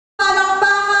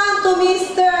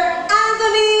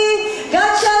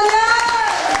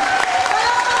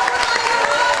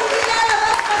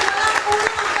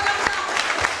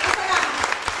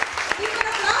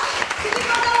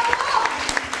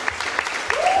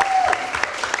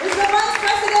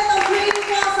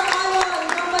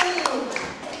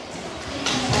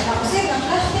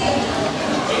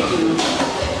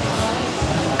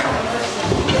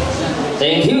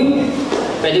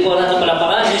Pwede po natin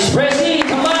palapakan, Miss Presi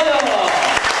Tamayo!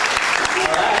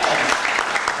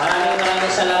 Alright. Maraming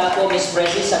salamat po, Miss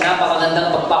Presi, sa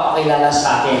napakagandang pagpapakilala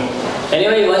sa akin.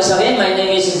 Anyway, once again, my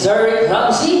name is Derek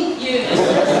Ramsey.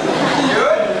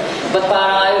 Ba't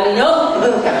parang ayaw ninyo?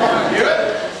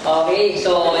 Okay,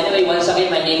 so anyway, once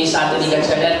again, my name is Anthony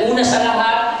Gatsalan. Una sa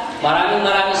lahat,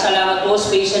 maraming salamat po,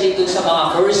 especially dun sa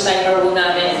mga first-timer po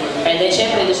natin, and then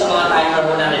syempre dun sa mga timer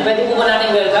po natin. Pwede po ba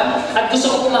natin welcome? At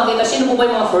gusto ko po makita, sino po ba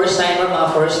yung mga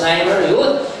first-timer,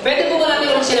 yun. Pwede po ba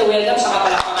natin ulit sila welcome sa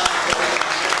kapalapakan?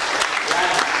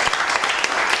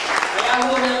 Kaya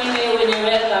ho namin kayo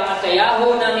wini-welcome at kaya ho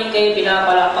namin kayo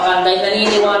pinapalapakan dahil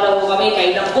naniniwala po kami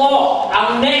kayo na po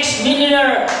ang next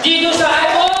millionaire dito sa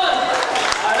iWON!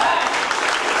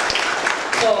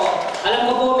 Alam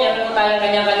ko po, meron tayong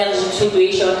kanya-kanyang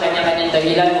situation, kanya-kanyang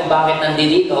dahilan kung bakit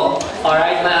nandito.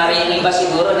 Alright, maaaring iba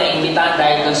siguro na imbitahan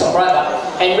dahil dun sa product.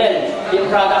 And well, yung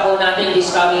product po natin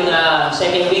this coming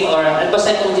second week or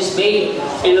basta kung this May,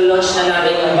 ilo-launch na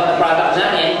natin yung product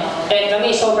natin. And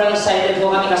kami, sobrang excited po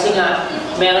kami kasi nga,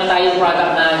 meron tayong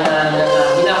product na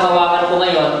hinahawakan po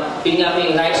ngayon. Yun nga po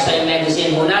yung lifestyle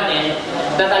medicine po natin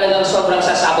na talagang sobrang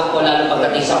sasabog po lalo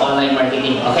pagdating sa online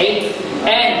marketing. Okay?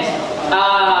 And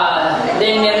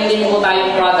then meron din po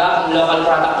tayong product, local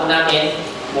product po natin,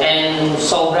 and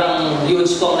sobrang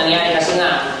huge po nangyari kasi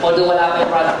nga, although wala pa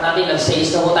yung product natin, nag-sales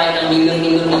na po tayo ng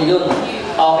milyon.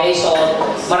 Okay, so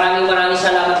maraming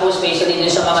salamat po, especially din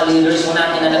sa mga leaders po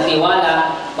natin na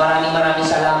nagtiwala. Maraming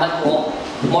salamat po.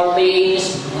 More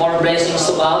pains, more blessings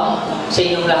to come sa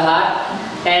inyong lahat.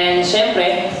 And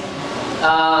syempre,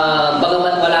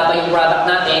 bagamat wala pa yung product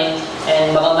natin,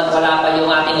 and bagamat wala pa yung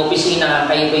ating opisina,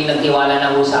 kayo po yung nagtiwala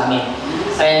na po sa amin.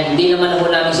 And hindi naman po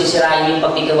namin sisirain yung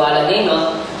pagtitiwala ninyo.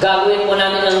 Gagawin po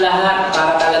namin ang lahat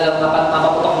para talagang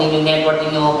mapaputok ninyo yung network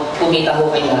ninyo, kumita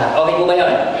po kayo lahat. Okay po ba yun?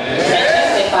 And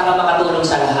syempre, para makatulong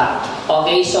sa lahat.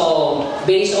 Okay, so,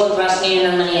 based on trust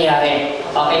ngayon ang nangyayari.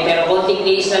 Okay, pero konting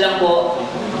days na lang po,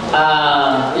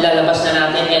 ilalabas na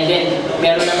natin. And then,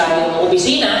 meron na tayong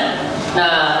opisina na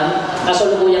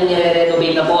kasalukuyang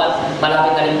nire-renovate na po at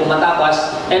malapit na rin po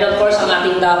matapos. And of course, ang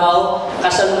ating Davao,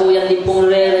 kasalukuyang din po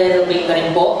nire-renovate na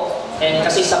rin po. And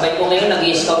kasi sabay po ngayon,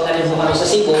 nag-i-scout na rin po kami sa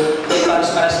Cebu, kaya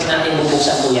paras-paras natin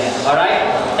bubuksan po yan. Alright?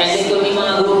 And then kung may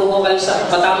mga grupo po kayo sa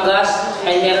Batangas,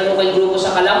 and meron po kayong grupo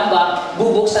sa Calamba,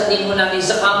 bubuksan din po natin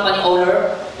sa company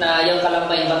owner na yung Calamba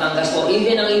yung Batangas po.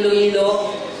 Even ang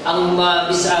Iloilo, ang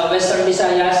Western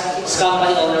Visayas,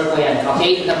 company owner po yan.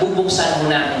 Okay? Nabubuksan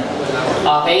mo natin.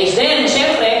 Okay? Then,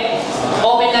 syempre,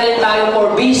 open na rin tayo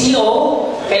for BCO.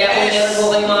 Kaya kung meron po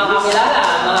kayong mga kakilala,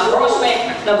 mga prospect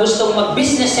na gustong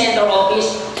mag-business center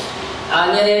office,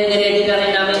 nire-ready na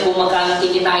rin namin kung magkano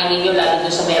kikitain ninyo, lalo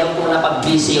doon sa meron po na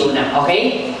pag-BCO na.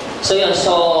 Okay? So yun.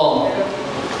 So,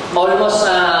 almost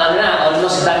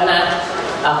done na.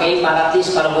 Okay, para at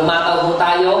least, para bumataw po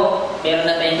tayo, meron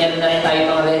na rin tayo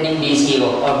mga ready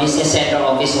BCO o business center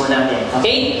office mo natin.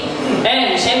 Okay?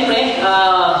 And, siyempre,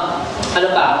 ano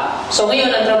pa? So,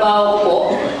 ngayon, ang trabaho ko po,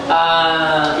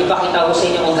 ipakita ko sa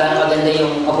inyo kung gaano maganda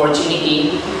yung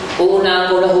opportunity. Uunahan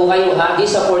ko na po kayo, ha?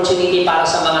 This opportunity para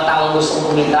sa mga taong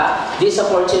gustong kumita. This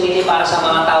opportunity para sa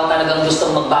mga taong talagang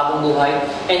gustong magbagong buhay.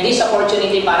 And this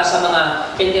opportunity para sa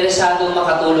mga interesadong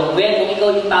makatulong. Well, kung ikaw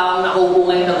yung taong nakupo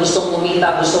ngayon na gustong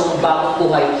kumita, gustong magbagong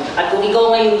buhay, at kung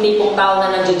ikaw ngayon yung tipong tao na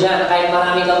nandiyan dyan, kahit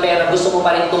marami kang pera, gusto mo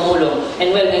pa rin tumulong.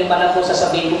 And well, ngayon pa lang po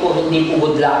sasabihin ko po, hindi po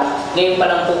good luck. Ngayon pa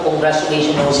lang po,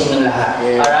 congratulations po sa inyong lahat.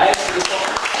 Yeah. Alright?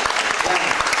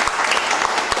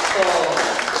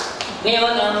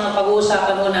 Ngayon, ang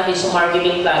pag-uusapan mo natin sa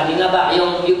marketing plan, yung nga ba,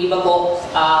 yung iba po,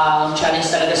 challenge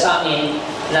talaga sa amin,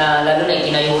 na lalo na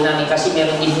itinayo namin kasi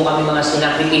meron din po kami mga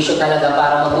sinakripisyo talaga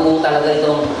para mabuo talaga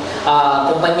itong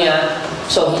kumpanya.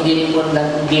 So, hindi rin po,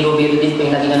 biro-biro din po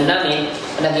yung naging namin,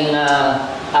 naging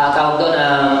tawag doon,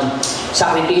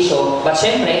 sakripisyo. But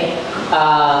syempre,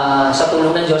 sa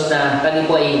tulong ng Diyos na kami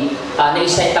po ay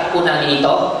na-set up po namin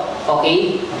ito,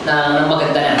 okay, na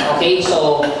maganda na, okay?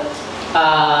 So,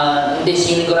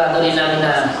 sinigurado rin namin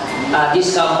na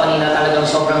this company na talagang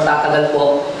sobrang tatagal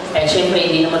po. And syempre,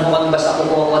 hindi naman kung basta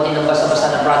kukuha din ng basta-basta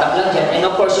na product lang dyan. And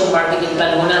of course, yung marketing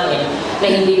plan mo natin, na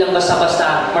hindi lang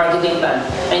basta-basta marketing plan.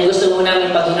 And gusto mo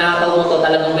namin, pag hinakaw mo ito,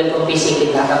 talagang welcome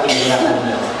pisipin, kakapin-hirapan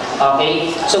nyo.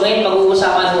 Okay? So ngayon,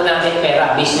 pag-uusapan mo natin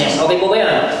pera, business. Okay po ba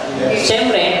yan? Yes.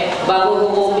 Syempre,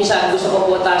 bago ko umpisa, gusto ko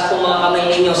po taas itong mga kamay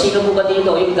ninyo. Sino po ba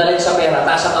dito yung galing sa pera?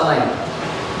 Taas sa kamay.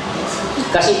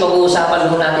 Kasi pag-uusapan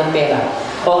mo natin pera.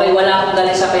 Okay, wala akong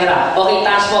galit sa pera. Okay,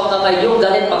 taas mo ang kamay, yung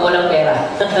galit pag walang pera.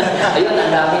 Ayun, ang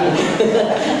dami.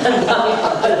 Ang dami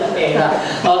pag walang pera.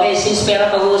 Okay, since pera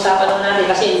pag-uusapan lang natin,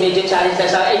 kasi medyo challenge na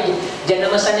sa akin, dyan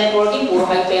naman sa networking, puro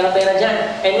kayo pera-pera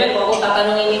dyan. And well, kung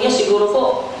tatanungin ninyo, siguro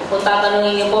po, kung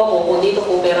tatanungin niyo po, kung dito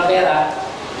po pera-pera,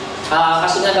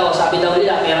 kasi nga daw, sabi daw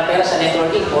nila, pera-pera sa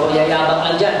networking, puro yayabang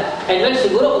lang dyan. And well,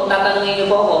 siguro kung tatanungin niyo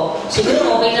po ako,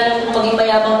 siguro okay na lang kung maging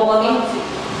mayabang po kami.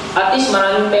 At least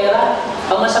maraming pera.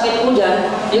 Ang masakit po dyan,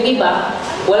 yung iba,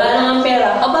 wala nang ang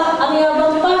pera. Aba, ang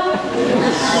yabang pa.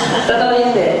 Totoo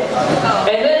hindi.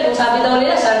 And well, kung sabi daw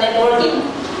nila sa networking,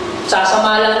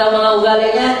 sasama lang daw mga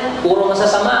ugali niya, puro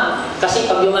masasama. Kasi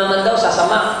pag yumaman daw,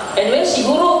 sasama. And well,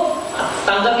 siguro,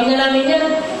 tanggapin na namin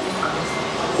yan.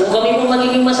 Kung kami po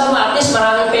magiging masama, at least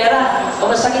maraming pera. Ang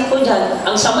masakit po dyan,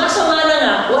 ang sama-sama na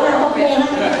nga, wala pa pera.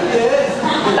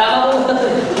 Tama po.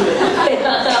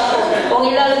 Kung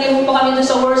ilalagay mo pa kami doon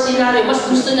sa worst scenario, mas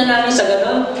gusto na namin sa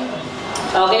ganun.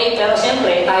 Okay? Pero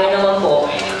siyempre, tayo naman po,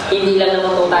 hindi lang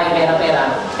naman po tayo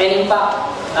pera-pera. And in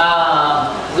fact,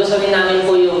 gusto rin namin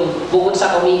po yung bukod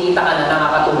sa kumikita ka na,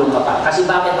 nakakatulong ka pa. Kasi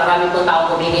bakit marami pong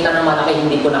tao kumikita ng malaki,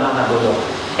 hindi ko nakakatulong.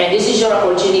 And this is your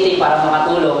opportunity para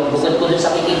makatulong. Bukod po dun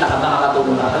sa kikita ka,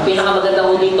 makakatulong ka. Ang pinakamaganda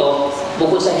ko dito,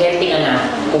 bukod sa healthy ka na,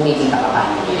 kumikita ka pa.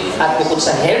 At bukod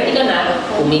sa healthy ka na,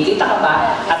 kumikita ka pa.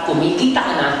 At kumikita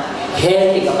ka na,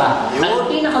 healthy ka pa. Ang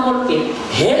pinakamulpit,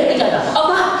 healthy ka na.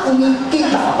 Aba,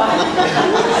 kumikita ka pa.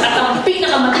 At ang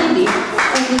pinakamatindi,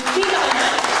 kumikita ka na,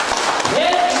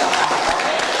 healthy ka pa.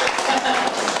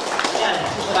 Ayan,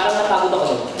 parang napagod ako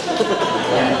doon.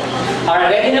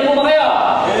 Alright, ready na po ba kayo?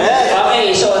 Yes!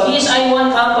 Okay, so this iWON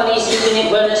company's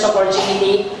infinite wellness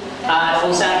opportunity,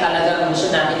 kung saan talagang gusto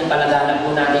natin ipalaganap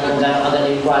po natin kung gano'ng maganda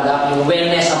yung product, yung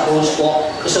wellness approach po.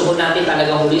 Gusto po natin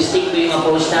talagang holistic po yung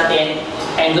approach natin.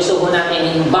 And gusto po natin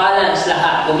yung balance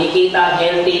lahat. Kumikita,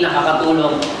 healthy,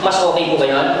 nakakatulong. Mas okay po ba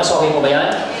yun? Mas okay po ba yun?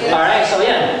 Alright, so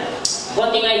yan.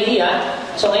 Konting idea.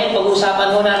 So ngayon,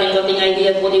 pag-usapan po natin, konting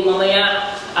idea po din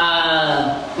mamaya.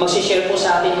 Magsishare po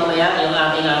sa atin mamaya yung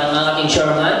ating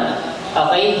chairman.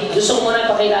 Okay? Gusto ko muna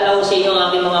ipakilala ko sa inyo ang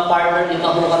aking mga partner.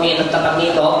 Lima po kami nagtatag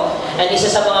dito. And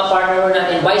isa sa mga partner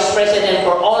natin, Vice President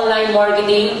for Online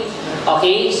Marketing.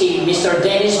 Okay? Si Mr.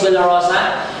 Dennis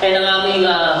Villarosa. And ang aming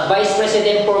Vice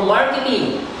President for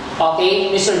Marketing.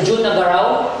 Okay? Mr. June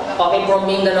Agaraw. Okay? From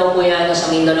Mindanao po yan.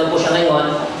 Sa Mindanao po siya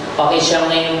ngayon. Okay? Siya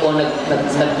ngayon po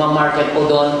nagmamarket po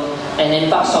doon. And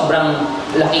in fact, sobrang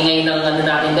laki ngayon ng ano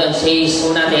natin doon. Sales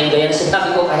po natin. Gaya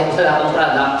sinabi ko kahit wala akong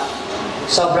product.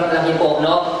 Sobrang laki po,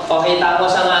 no? Okay,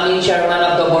 tapos ang aming chairman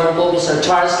of the board po, Mr.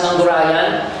 Charles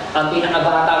Nanggurayan, ang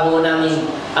pinakabata po namin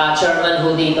chairman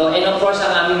po dito. And of course,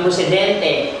 ang aming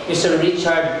presidente, Mr.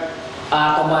 Richard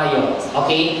Tamayo.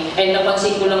 Okay? And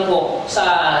napansin ko lang po,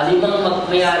 sa limang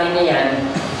magmayari na yan,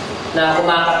 na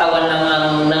kumakatawan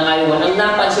ng iWON, ang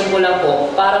napansin ko lang po,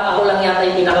 parang ako lang yata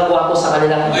yung pinakagwapo sa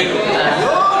kanilang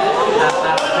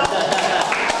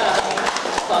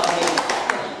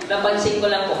napansin ko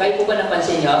lang po. Kayo po ba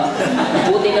napansin nyo?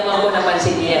 Buti naman po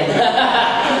napansin nyo yan.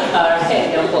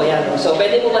 Alright, yan po, yan. So,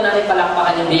 pwede po ba natin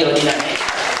palakpakan yung video nila? Okay.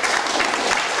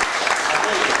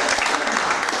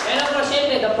 And of course,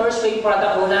 siyempre, the first wave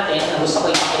product po natin, na gusto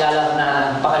ko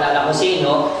ipakilala ko sa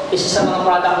inyo, isa sa mga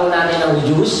product po natin ng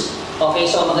reduce. Okay,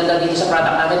 so maganda dito sa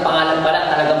product natin, pangalan pa lang,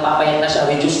 talagang papayat na siya,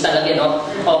 reduce talaga, no?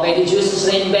 Okay, the juice is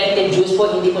reinvented juice po,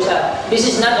 hindi po siya, this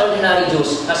is not ordinary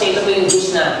juice, kasi ito po yung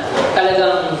juice na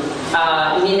talagang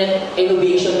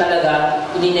innovation talaga,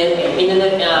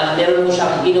 meron mo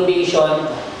siyang innovation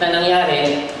na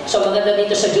nangyari. So maganda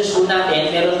dito sa juice po natin,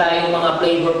 meron tayong mga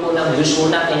flavor po ng juice po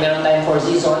natin, meron tayong 4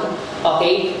 season,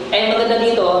 okay? And maganda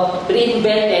dito,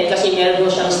 reinvented kasi meron po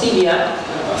siyang stevia,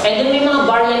 and then may mga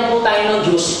variant po tayo ng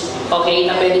juice. Okay,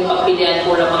 na pwedeng pagpilian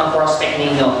po ng mga prospect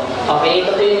ninyo. Okay,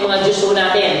 ito po yung mga juice po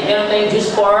natin. Meron tayong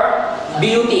juice for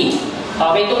beauty.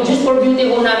 Okay, itong juice for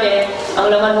beauty po natin, ang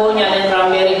laman po niya ng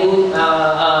cranberry,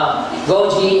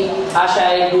 goji,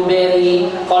 acai,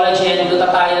 blueberry, collagen,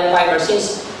 glutathione, fiber.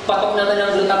 Since patok naman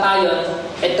ng glutathione,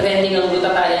 trending ang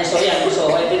glutathione. So yan,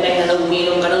 so every time na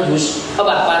uminom ka ng juice,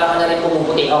 para ka na rin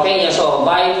pumuputi. Okay, so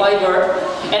by fiber.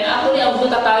 And actually, ang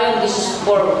glutathione, this is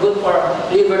good for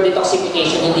liver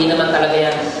detoxification. Hindi naman talaga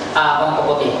yan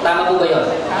pampaputi. Tama po ba yun?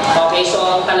 Okay, so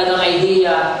ang talagang main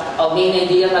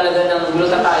idea talaga ng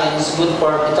glutathione is good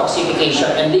for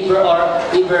detoxification. And liver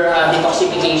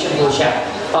detoxification po siya.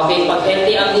 Okay, pag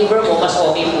healthy ang liver mo, mas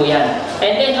okay po yan.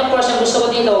 And then, of course, ang gusto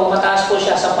ko dito, mataas po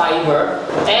siya sa fiber.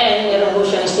 And meron po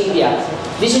siyang stevia.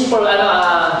 This is for,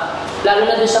 lalo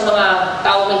na dun sa mga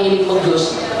tao mahilig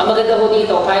mag-juice. Ang maganda po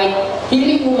dito, kahit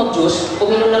hilig mo mag-juice,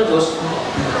 uminom ng juice,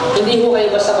 Hindi ko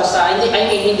kayo basta-basta,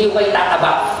 hindi ko kayo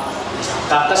tataba.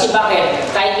 Kasi bakit?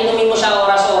 Kahit inumin mo siya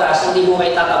oras-oras, hindi mo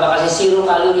kayo tataba kasi 0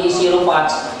 calories, 0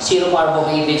 fats, 0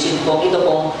 carbohydrates. Ito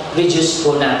pong reduce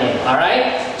po natin.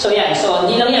 Alright? So yan. So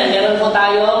hindi lang yan. Meron po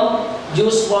tayong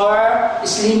juice for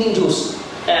slimming juice.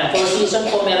 Ayan. For season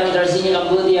po, meron Garcinia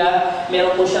Cambodia,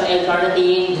 meron po siyang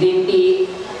L-carnitine, green tea,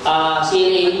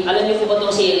 CLA. Alam niyo po ba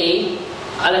itong CLA?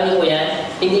 Alam niyo po yan?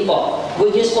 Hindi po.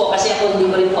 Good news po kasi ako hindi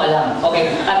ko rin po alam.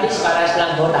 Okay, at least paras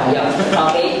lang po tayo.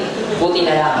 Okay? Buti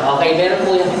na lang. Okay, meron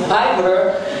po yung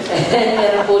fiber and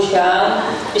meron po siyang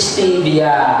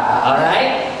stevia.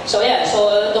 Alright? So yan.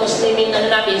 So itong slimming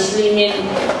natin, slimming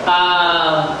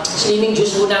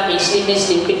juice po natin, slim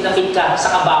fit na fit ka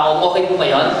sa kabaong. Okay po ba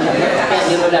yun? Yan,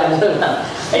 dito lang.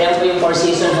 Ayan po yung 4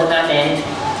 season po natin.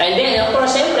 And then, of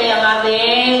course, siyempre, ang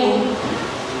ating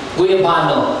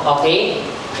guyabano. Okay?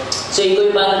 So, yung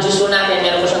guyabano juice po natin,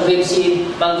 meron po siyang grapeseed,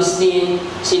 mangosteen,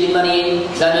 silimarin,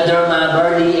 ganoderma,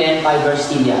 barley, and fiber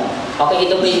stevia. Okay,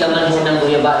 ito po yung laman po ng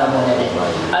guyabano po natin.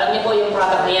 Alam niyo po yung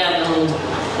product na yan, nung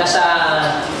nasa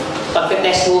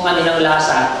pagtitest po kami ng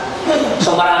lasa.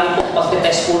 So, marami po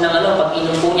pagtitest po ng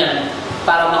pag-inom po niyan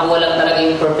para makuha lang talaga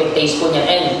yung perfect taste po niya.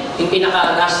 And yung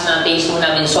pinaka-last na taste po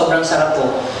namin, sobrang sarap po.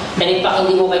 And in fact,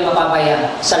 hindi ko kayo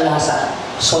mapapaya sa lasa.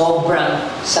 Sobrang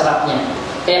sarap niya.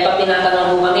 Kaya pag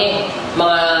tinatanong mo kami,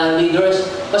 mga leaders,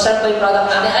 masarap ba yung product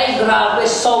natin? Ay, grabe,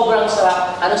 sobrang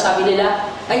sarap. Ano sabi nila?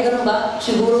 Ay, ganun ba?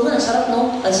 Siguro nga, sarap, no?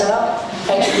 Ang sarap.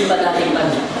 Kahit hindi pa natin man.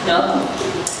 No?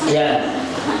 Yan.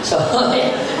 So,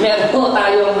 meron po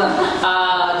tayong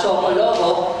Choco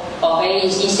Loco. Okay,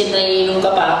 isip na iinom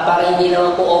ka pa para hindi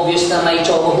naman po obvious na may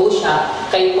choco po siya.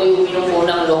 Kayo po yung uminom po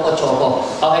ng Loco Choco.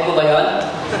 Okay po ba yun?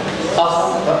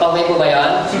 Okay po ba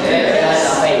yun?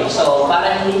 Yes. Okay, so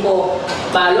para hindi po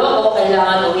maloko,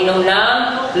 kailangan uminom ng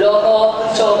Loco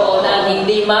Choco na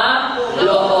hindi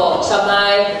ma-loko sa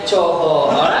may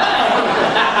choco. Alright?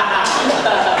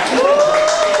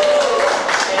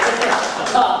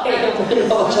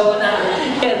 So,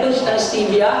 meron siyang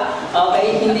stevia.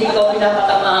 Okay, hindi ko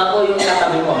pinapatamaan ko yung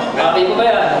katabi mo. Okay po ba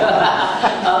yan?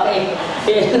 Okay,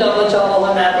 yung logo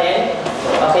choco natin.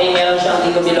 Okay, meron siyang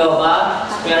Ligo Biloba.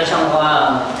 Meron siyang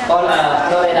Cola,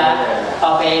 Florida.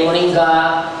 Okay,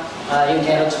 Moringa. Yung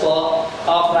carrots po.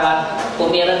 Okra.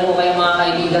 Kung meron po kayong mga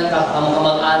kaibigan,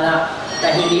 kamag-anak,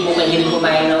 na hindi po mahilig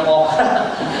kumain ng okra.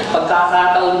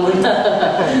 Pagkakataon mo na.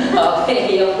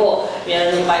 Okay, yun po.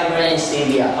 Meron yung fiber and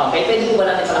stevia. Okay, pwede po ba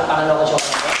natin palakpakan Loco Choco?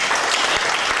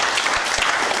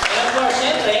 And of course,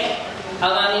 syempre,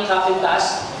 ang aming coffee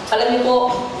class, alam niyo po,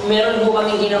 meron po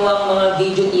kami ginawang mga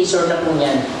video teaser na po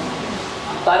niyan.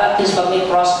 Para at least pag may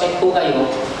prospect po kayo,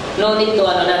 no need to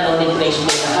no need to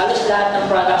explain. Halos lahat ng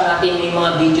product natin may mga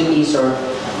video teaser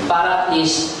para at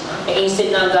least instead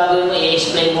na ang gagawin mo,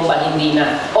 i-explain mo pa, hindi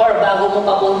na. Or bago mo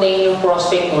papuntahin yung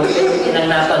prospect mo, pwede nang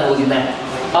napanood na.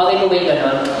 Okay po ba yung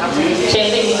gano'n?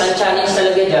 Siyempre, ang challenge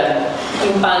talaga dyan,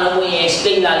 yung paano mo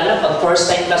i-explain, lalo na pag first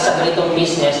time ka sa ganitong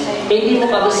business, hindi mo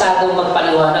kabisado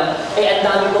magpaliwanag. Ang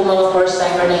dami pong mga first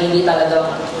timer na hindi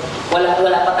talaga,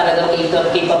 wala pa talagang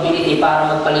capability para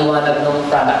magpaliwanag ng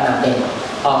product natin.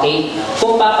 Okay?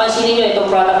 Kung papansinin nyo itong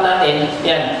product natin,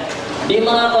 yan. Yung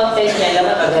mga content niya, alam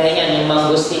na kagaya yan, yung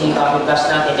mga gusting coffee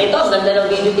class natin. Ito, ang ganda ng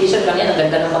video teaser lang yan, ang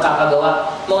ganda ng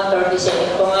makakagawa. Mga 30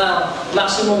 seconds, mga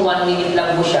maximum 1 minute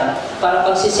lang mo siya. Para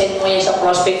pag siset mo yan sa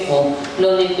prospect mo,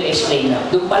 no need to explain na.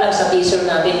 Doon pa lang sa teaser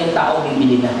natin, yung tao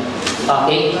bibili na.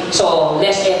 Okay? So,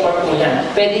 less effort po yan.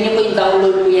 Pwede nyo po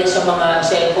i-download po yan sa mga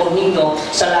cellphone ninyo,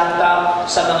 sa laptop,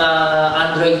 sa mga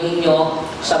Android ninyo,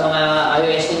 sa mga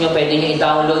iOS ninyo, pwede nyo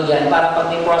i-download yan. Para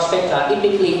pag may prospect ka,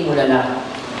 i-play mo na lang.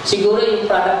 Siguro yung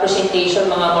product presentation,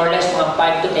 mga more or less, mga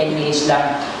 5 to 10 minutes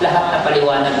lang, lahat na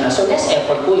paliwanag na. So, less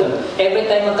effort po yun. Every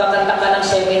time magkakanta ka ng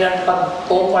seminar, pag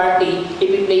home party,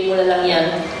 ipi-play mo na lang yan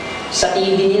sa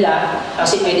TV nila,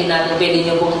 kasi pwede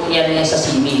nyo pong yan sa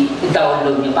CV,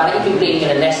 i-download nyo, para ipi-play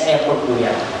nyo na, less effort po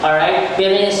yan. Alright?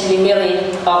 Meron yung slimarin,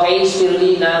 okay,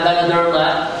 spirulina,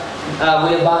 ganoderma,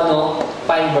 guayabano,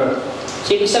 fiber.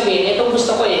 So, ibig sabihin, itong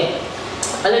gusto ko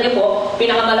alam niyo po,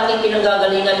 pinakamalaking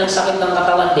pinanggagalingan ng sakit ng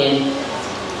katawan din,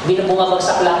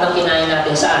 binubungabagsak lahat ng kinain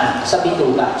natin saan? Sa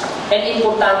bituka. And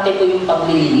importante po yung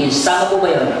paglilinis. Tama po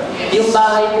ba yun? Yung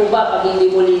bahay po ba, pag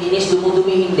hindi mo lilinis,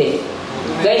 dumudumi hindi.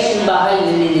 Guys, yung bahay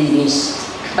nililinis.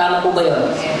 Tama po ba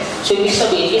yun? So, ibig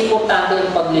sabihin, importante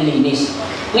yung paglilinis.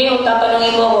 Ngayon,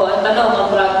 tatanungin mo ako,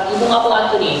 ito nga po,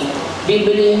 Anthony,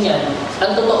 bibilihin yan.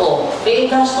 Ang totoo,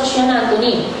 gastos yan,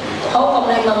 Anthony. How come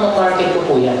na yung market ko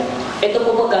po yan? Ito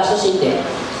po ba gastos? Hindi.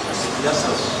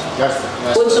 Gastos.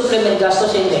 Food supplement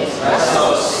gastos, hindi.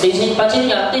 Gastos.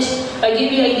 Pansin niya, at least, I give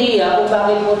you idea kung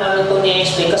bakit po namin ito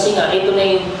ni-explain. Kasi nga, ito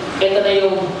na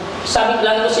yung, sabi,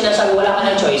 lagi ko sinasabi, wala ka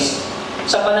ng choice.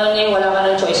 Sa panahon ngayon, wala ka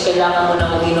ng choice, kailangan mo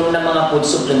na mag-inom ng mga food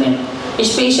supplement.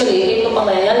 Especially, ito pa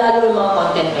ngayon, lalo yung mga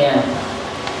content na yan.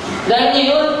 Dahil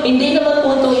ngayon, hindi naman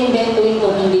po ito inventory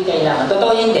kung hindi kailangan.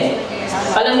 Totoo hindi.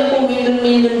 Alam niyo po,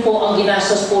 million-million po ang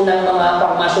ginastos po ng mga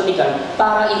pharmaceutical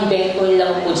para inventory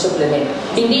lang food supplement.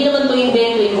 Hindi naman ito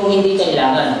inventory kung hindi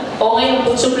kailangan. O ngayon,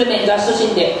 food supplement, gastos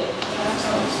hindi.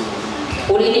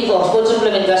 Ulitin ko, food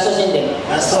supplement, gastos hindi.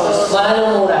 Gastos. Mahal o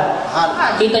mura?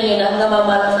 Kita niyo na,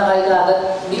 namamalang na kayo agad,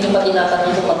 hindi niyo pa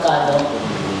tinatanong kung magkano.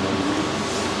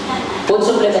 Food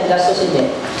supplement, gastos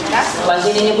hindi.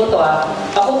 Pansinin niyo po ito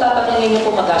Ako tatanungin niyo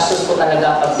po magastos po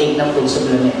talaga pag-take ng food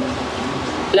supplement.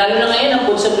 Lalo na ngayon ang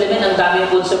food supplement, ang daming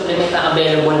food supplement na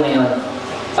available ngayon.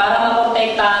 Para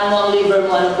maprotektahan mo ang liver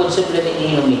mo, anong food supplement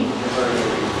iinumin?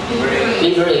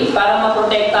 Liver aid. Para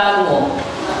maprotektahan mo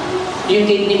yung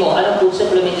kidney mo, anong food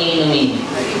supplement iinumin?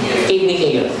 Kidney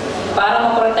care. Para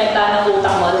maprotektahan ang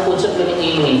utak mo, anong food supplement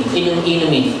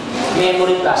iinumin?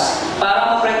 Memory plus.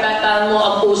 Para maprotektahan mo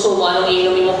ang puso mo, anong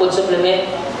iinumin mo food supplement?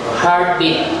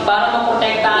 Heartbeat. Para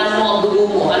maprotektahan mo ang dugo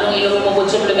mo, anong inumin mo food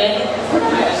supplement?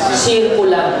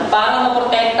 Circular. Para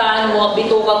maprotektahan mo ang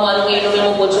bituka mo, anong inumin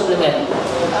mo food supplement?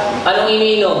 Anong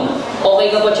iniinom? Okay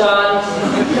ka ba dyan?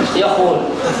 Yakult.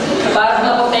 Para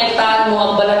maprotektahan mo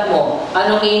ang balat mo,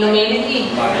 anong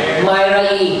inumin?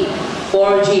 Myra E.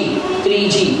 4G,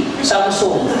 3G,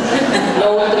 Samsung,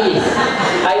 Note 3,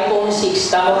 iPhone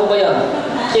 6. Tama po ba yun?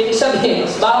 Ibig sabihin,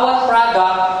 bawat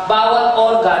product, bawat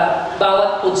organ,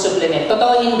 bawat food supplement.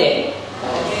 Totoo hindi.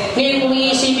 Ngayon kung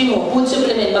iisipin mo, food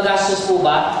supplement, magastos po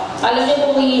ba? Alam niyo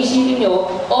kung iisipin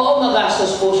niyo, oo,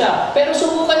 magastos po siya. Pero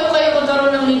subukan mo kayo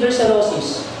magkaroon ng liver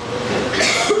cirrhosis.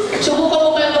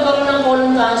 Subukan mo kayo magkaroon ng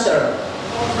colon cancer.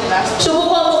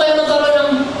 Subukan mo kayo magkaroon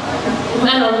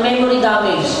ng memory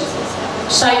damage.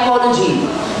 Psychology.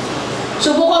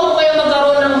 Subukan mo kayo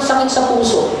magkaroon ng sakit sa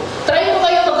puso. Try mo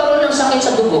kayo magkaroon ng sakit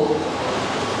sa dugo.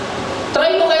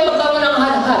 Try mo kayo magkaroon ng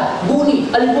hadhad,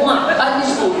 buni, alipunga,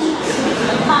 anti-spooks.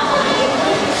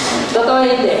 Totoo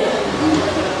hindi.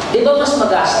 Di ba mas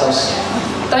magastos?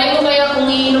 Try mo kaya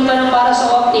kung iinom ka ng para sa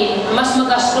Optin, mas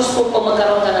magastos po kung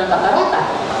magkaroon ka ng katarata.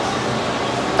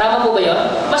 Tama po ba yun?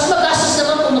 Mas magastos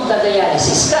naman kung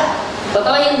magdadialysis ka.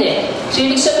 Totoo hindi. So,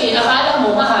 ibig sabihin, akala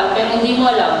mo mahal, pero hindi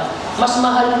mo alam, mas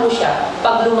mahal po siya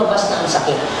pag lumabas na ang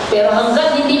sakit. Pero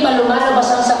hanggang hindi pa lumalabas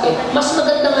ang sakit, mas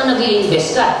maganda nga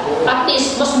nag-i-invest ka. At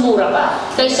least, mas mura pa.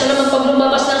 Kaysa naman pag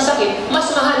lumabas ng sakit, mas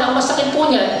mahal ang masakit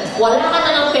po niyan, wala ka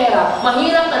na ng pera,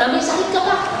 mahirap ka na, may sakit ka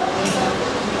pa.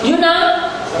 Yun na,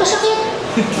 masakit.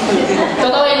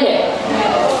 Totoo hindi.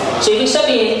 So, ibig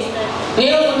sabihin,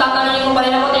 ngayon, kung tatanungin mo pa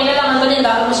rin ako, tingnan lang, ang ganyan,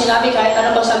 dahil mo sinabi, kahit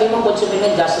ano pag sabi mo, food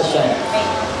supplement, gastos yan.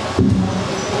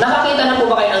 Nakakita na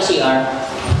po ba kayo ng CR?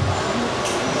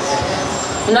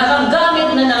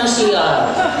 Nakagamit na ng CR.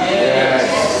 Yes.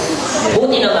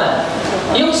 Buti naman.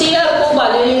 Yung CR po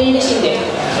ba, lilinis hindi?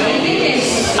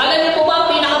 Lilinis. Alam niyo po ba ang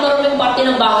pinakamaruming parte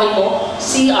ng bahay mo?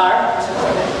 CR.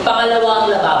 Pangalawa ang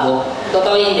lababo.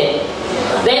 Totoo hindi.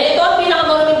 Dahil ito ang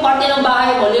pinakamaruming parte ng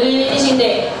bahay mo, lilinis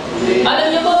hindi. Alam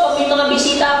niyo po, pag may mga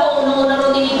bisita ako, unang-una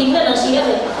rin tinitignan ang CR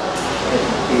eh.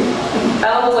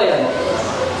 Tama po ba yun?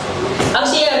 Ang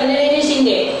CR, nilinis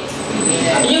hindi.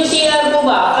 Yung CR po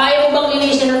ba, kaya mo bang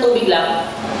linisin ng tubig lang?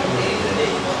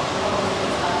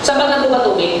 Sapat na po ba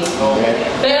tubig? Okay.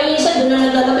 Pero minsan, doon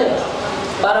na naglalabay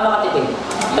para makatipid.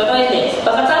 Totoo hindi.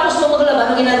 Pagkatapos mo maglaba,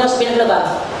 anong ginagawa sa pinaglaban?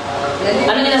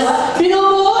 Anong ginagawa?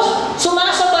 Pinubuhos!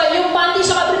 Sumasabay yung panty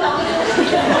sa kabila.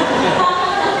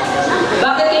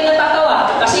 Bakit kayo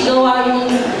natatawa? Kasi gawa yung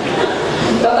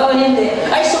totoo hindi.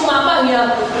 Ay, sumama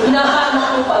niya. Hinahanap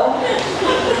ko pa.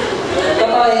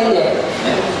 Totoo hindi.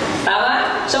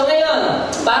 Tama? So ngayon,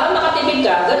 para makatipid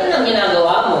ka, ganun ang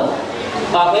ginagawa mo.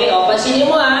 Okay? O, pansinin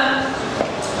mo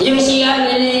yung CR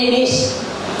nililinis.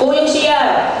 Kung yung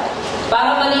CR,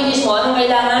 para malinis mo, anong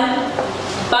kailangan?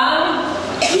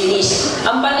 Pang-linis.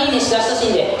 Ang panlinis, gastos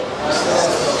hindi.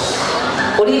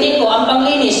 Ulitin ko, ang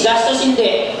panglinis, gastos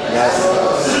hindi.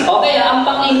 Okay, ang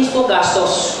panglinis po,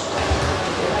 gastos.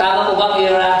 Tama po ba,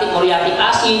 muriatic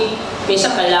acid?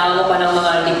 Minsan kailangan mo pa ng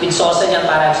mga liquid sauce niyan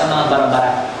para sa mga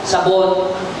bara-bara. Sabon.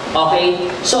 Okay?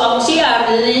 So, ang CR,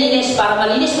 nililinis, para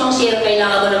malinis mo ang CR,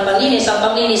 kailangan mo ng panlinis. Ang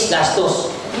panglinis, gastos.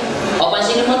 O,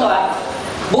 pansinin mo ito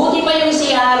Buti pa yung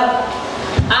CR,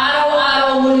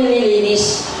 araw-araw mo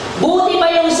nililinis. Buti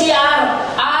pa yung CR,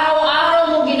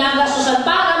 araw-araw mo ginagastusan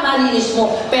para malinis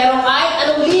mo. Pero kahit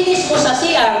anong linis mo sa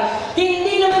CR,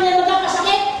 hindi naman yan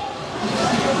magkakasakit.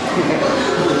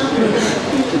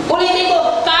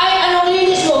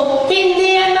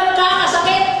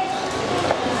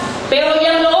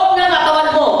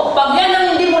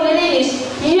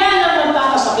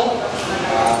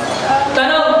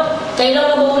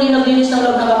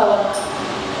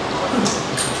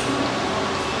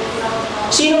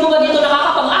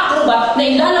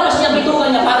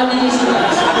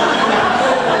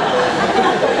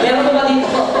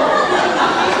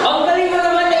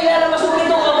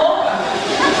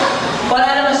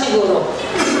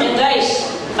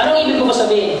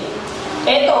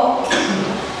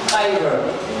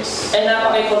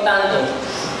 pinaka-importante,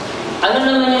 ano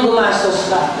naman yung gumastos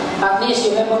ka? At least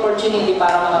you have opportunity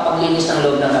para makapaglinis ng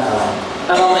loob ng katawan.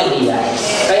 Tama mga idea.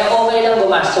 Kaya okay lang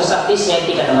gumastos, at least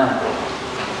healthy ka naman.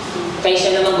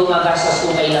 Kaysa naman gumagastos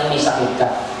kung kailang may sakit ka.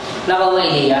 Tama mga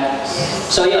idea.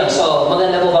 So yun, so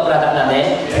maganda po ba product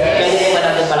natin? Pwede po ba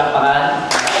natin palakpakan?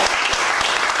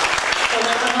 So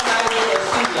meron tayo dito,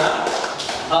 stevia.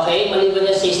 Okay, maliban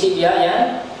niya si stevia, yan.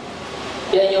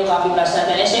 Yan yung coffee plus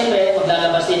natin. Eh, siyempre,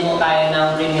 maglalabas din mo tayo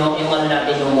ng premium, yung ano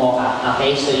natin, yung mocha.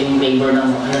 Okay? So, yung flavor ng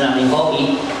ano natin,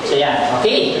 coffee. So, yan.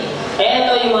 Okay. Eh,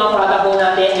 ito yung mga product po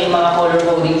natin. May mga color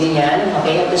coding din yan.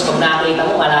 Okay? At least, pag nakakita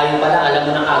mo, malayo pa lang, alam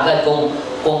mo na agad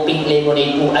kung pink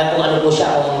lemonade po, kung ano po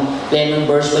siya, kung lemon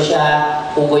burst ba siya,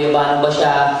 kung guayabano ba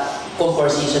siya, kung four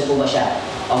season po ba siya.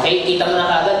 Okay? Kita mo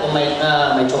na agad kung may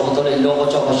choco tuloy, loco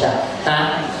choco siya.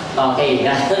 Ha? Okay.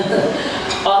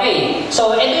 Okay,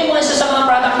 so ito yung mga isa sa mga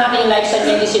product natin like sa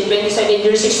 27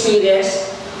 years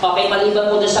experience. Okay,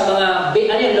 maliban po doon sa mga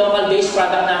local-based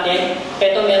product natin.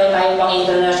 Ito meron tayong pang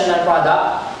international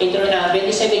product.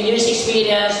 27 years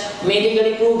experience,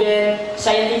 medically proven,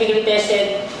 scientifically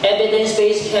tested,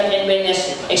 evidence-based health and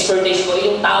wellness expertise po.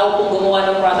 Yung tao pong gumawa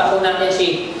ng product po natin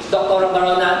si Dr.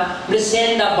 Barona,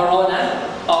 Brisenda Barona.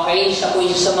 Okay, siya po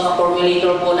isa sa mga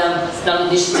formulator po ng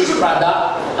this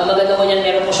product. Ang maganda po niyan,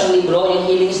 meron po siyang libro, yung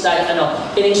Healing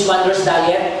Wonders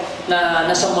Diet, na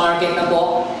nasa market na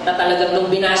po, na talagang nung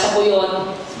binasa ko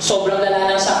yun, sobrang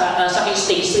lala ng sakit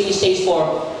stage 3, stage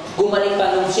 4, gumaling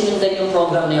pa nung sinundan yung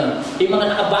program na yun. Yung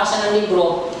mga nakabasa ng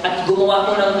libro at gumawa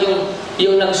ko ng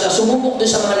yung sumubok doon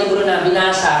sa mga libro na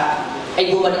binasa,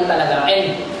 ay gumaling talaga.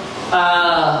 And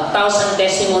 1,000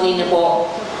 testimony na po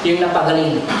yung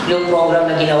napagaling yung program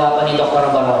na ginawa pa ni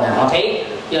Dr. Barona. Okay?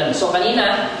 Yun. So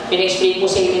kanina, in-explain po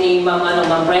sa inyo ni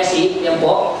Ma'am Presi, yan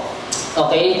po.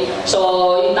 Okay? So,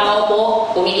 yung tao po,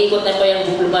 umiikot na po yung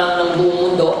ng buong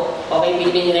mundo. Okay?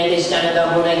 Philippines, United States,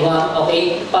 Canada, Brunei, Guam.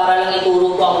 Okay? Para lang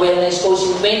ituro po ang wellness coach.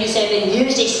 Yung 27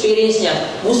 years experience niya,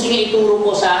 gusto niya ituro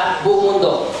po sa buong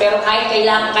mundo. Pero kahit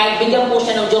bigyan po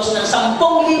siya ng Diyos ng 10,000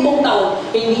 taon,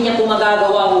 hindi niya po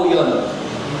magagawa po yun.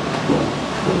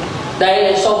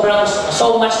 Dahil so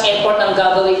much effort ang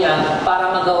gagawin niya para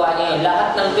magawa niya yun.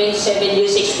 Lahat ng 27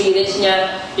 years experience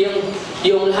niya,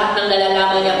 yung lahat ng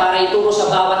nalalaman niya para ituro sa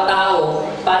bawat tao,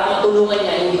 para matulungan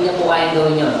niya, hindi niya po kaya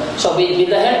gawin yun. So with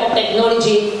the help of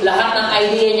technology, lahat ng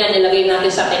idea niya nilagay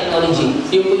natin sa technology.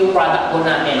 Yun po yung product po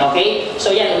natin, okay? So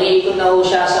yan, umiikot na po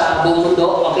siya sa buong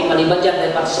mundo. Okay, maliban dyan,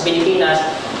 dahil pati sa Pilipinas,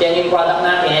 yan yung product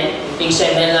natin, yung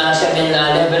 7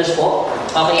 levels po.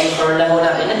 Okay, yung per lang po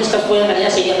natin. Na-discuss po yung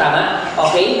kanina, sige, tama?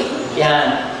 Okay?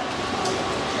 Yan.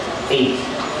 Okay.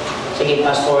 Sige,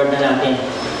 fast forward na natin.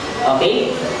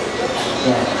 Okay?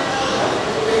 Yan.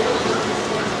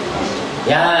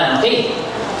 Yan, okay.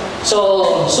 So,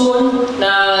 soon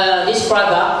na this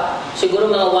product,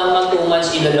 siguro mga 1 month, 2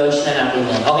 months, ilo-launch na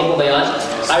natin yan. Okay po ba yun?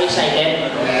 Are you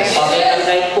excited? Okay,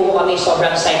 kahit po kami,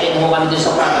 sobrang excited po kami dun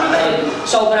sa product.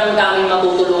 Sobrang daming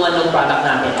matutulungan ng product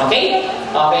natin. Okay?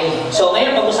 Okay. So,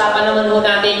 ngayon, pag-usapan naman po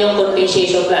natin yung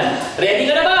compensation plan.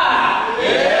 Ready ka na ba?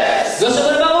 Yes! Gusto mo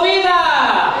na ba kumita?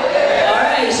 Yes!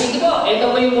 Alright, sige po. Ito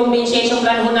po yung compensation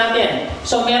plan po natin.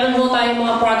 So, meron po tayong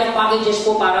mga product packages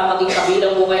po para maging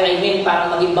kabilang po kayo, para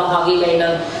maging bahagi kayo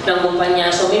ng kumpanya.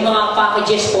 So, may mga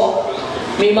packages po.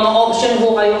 May mga option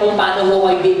po kayo kung paano po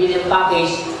kayo bibili ng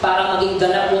package para maging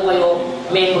ganap po kayo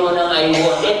membro ng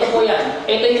iWON. Ito po yan.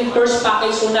 Ito yung first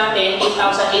package po natin,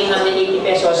 8,880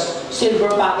 pesos.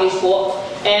 Silver package po.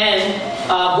 And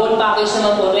gold package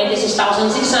naman po,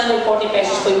 26,640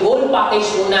 pesos po yung gold package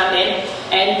po natin.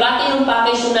 And platinum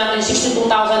package po natin,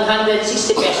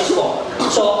 62,160 pesos po.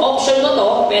 So, option mo to,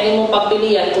 pwede mong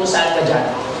pagpilian kung saan ka dyan.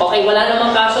 Okay, wala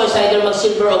namang kaso, is either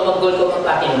mag-silver o mag-gold o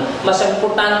mag-platinum. Mas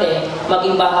importante,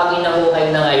 maging bahagi na po kayo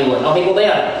ng iWON. Okay po ba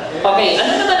yan? Okay,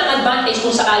 ano naman ang advantage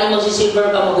kung sakaling mag-silver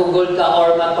ka, mag-gold ka,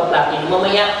 or mag-platinum?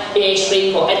 Mamaya,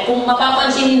 i-explain ko. At kung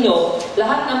mapapansin ninyo,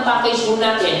 lahat ng package po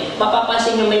natin,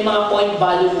 mapapansin nyo may mga point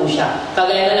value po siya.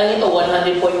 Kagaya na lang ito,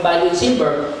 100 point value in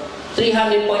silver,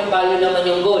 300 point value naman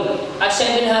yung gold, at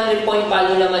 700 point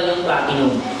value naman yung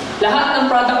platinum. Lahat ng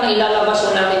product na ilalabas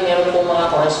po natin, meron po mga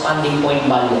corresponding point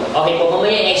value. Okay po,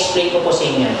 mamaya i-explain ko po sa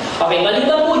inyo. Okay,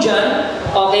 maliban po dyan,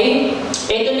 okay,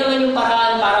 ito naman yung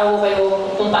paraan para po kayo,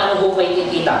 kung paano po kayo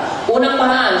kikita. Unang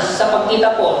paraan sa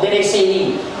pagkita po, direct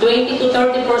selling, 20 to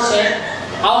 30%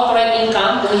 outright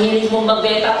income. Kung hilig mong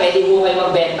magbenta, pwede po kayo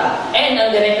magbenta. And ang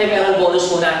direct referral bonus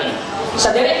po natin. Sa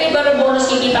direct referral bonus,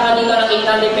 kikita ka dito ng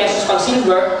 800 pesos pag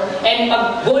silver, and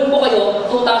pag gold po kayo,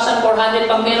 2,400.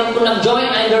 Pag meron po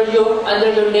nag-join under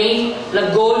your name,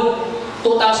 nag-gold,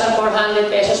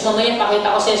 2,400 pesos. Mamaya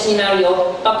pakita ko sa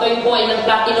scenario, pag kayo po ay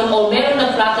nag-platinum o meron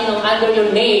nag-platinum under your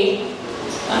name,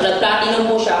 nag-platinum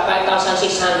po siya,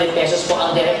 5,600 pesos po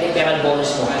ang direct referral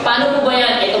bonus mo. Paano po ba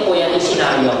yan? Ito po yan yung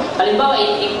scenario. Halimbawa,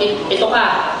 ito ka,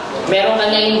 meron ka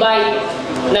na-invite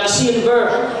ng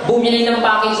silver, bumili ng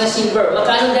package sa silver.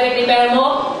 Magkano direct referral mo?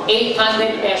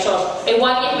 800 pesos. Eh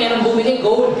what if meron bumili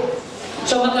gold?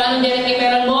 So magkano direct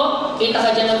referral mo? Kita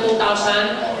ka dyan ng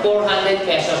 2,400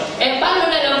 pesos. Eh paano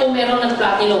na lang kung meron ng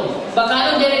platinum?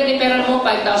 Magkano direct referral mo?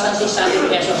 5,600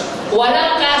 pesos.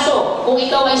 Walang kaso kung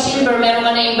ikaw ay silver, meron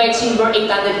ka na-invite silver,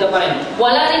 800 ka pa rin.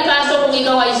 Wala rin kaso kung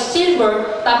ikaw ay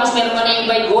silver, tapos meron ka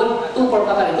na-invite gold, 2,400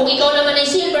 ka pa rin. Kung ikaw naman ay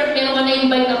silver, meron ka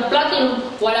na-invite ng platinum,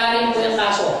 wala rin po yung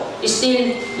kaso.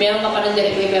 Still, meron ka pa ng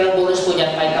direct referral bonus po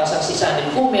dyan,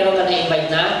 5,600. Kung meron ka na-invite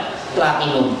na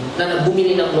platinum, na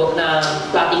bumili ng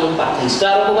platinum package.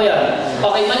 Klaro po ba yun?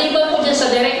 Okay, maliban po dyan sa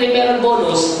direct referral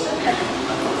bonus,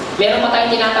 meron pa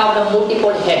tayong tinatawag ng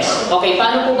multiple heads. Okay,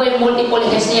 paano po ba yung multiple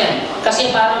heads niyan? Kasi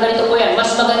parang ganito po yan,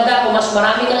 mas maganda kung mas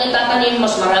marami kang itatanim,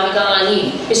 mas marami kang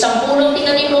anin. Isang punong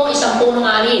tinanim mo, isang punong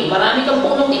anin. Marami kang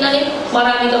punong tinanim,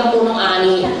 marami kang punong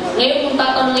anin. Ngayon kung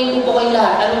tatanungin ko po kayo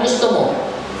lahat, anong gusto mo?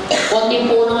 Konting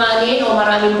punong anin o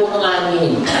maraming punong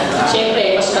anin?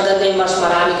 Siyempre, mas maganda yung mas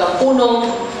marami kang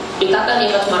punong itatanim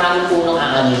at maraming punong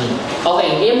aanin. Okay,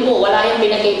 yun po, wala yung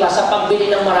pinagkaiba sa pagbili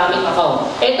ng maraming account.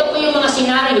 Ito po yung mga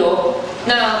senaryo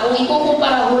na kung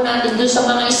ikukumpara ho natin dun sa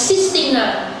mga existing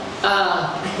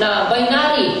na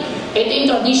binary, ito yung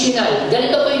traditional,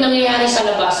 ganito po yung nangyayari sa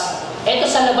labas. Ito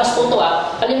sa labas po ito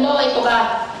halimbawa ito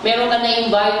ka, meron ka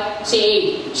na-invite si A.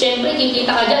 Siyempre,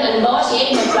 kikita ka dyan, halimbawa si A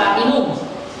mag-platinum.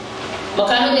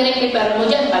 Magkano direct referral mo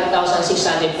dyan?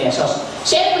 5,600 pesos.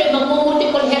 Siyempre,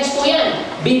 mag-multiple heads po yan.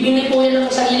 Bibili po yan ng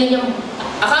sarili niyang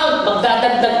account.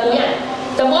 Magdadagdag po yan.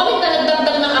 The moment na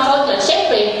nagdagdag ng account yan,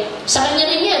 siyempre, sa kanya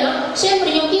rin yan. No?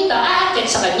 Siyempre, yung kita, aakit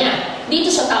sa kanya.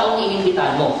 Dito sa taong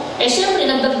inimbitan mo. Eh, siyempre,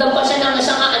 nagdagdag pa siya ng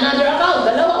isang another account.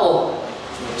 Dalawa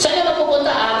saan na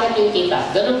magpupunta? Aakit yung kita.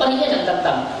 Ganun pa rin yan,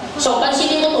 nagdagdag. So,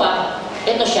 pansinin mo ito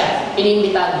ito siya,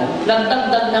 inimbitan mo.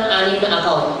 Nagdagdag ng 6 na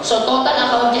account. So, total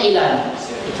account niya ilan?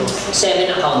 7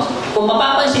 accounts. Kung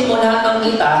mapapansin mo, lahat ng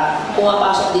kita,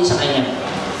 pumapasok din sa kanya.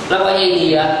 Nakuha niya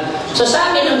idea. So, sa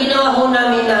amin, ang ginawa ho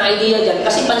namin na idea dyan,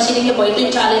 kasi pansinin niyo po, ito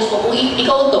yung challenge ko. Kung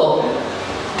ikaw to,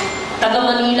 taga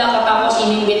Manila ka tapos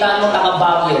inimbitan mo taga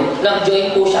Baguio,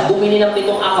 nag-join po siya, bumili ng 7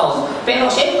 account. Pero,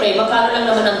 siyempre, magkano lang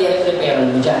naman ang direct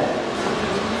referral mo dyan?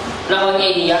 Nakuha niya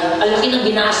idea. Ang laki ng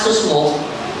ginastos mo,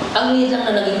 ang liit lang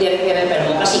na naging direct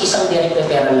referral mo kasi isang direct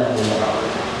referral lang mo.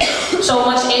 So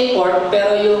much effort,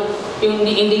 pero yung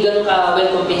hindi ganun ka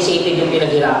well compensated yung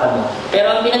pinaghirapan mo.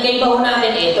 Pero ang pinagkaiba ho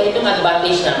natin, itong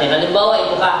advantage natin. Halimbawa,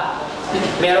 ito ka,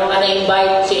 meron ka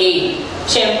na-invite si A.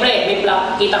 Siyempre, may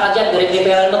kita ka dyan, direct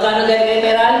referral. Magkano direct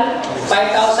referral?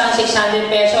 5,600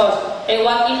 pesos. Eh,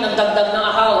 what if nagdagdag ng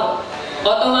account?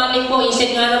 Automatic po,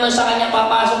 instead nga naman sa kanya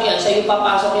papasok yan, sa'yo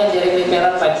papasok yan, direct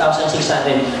referral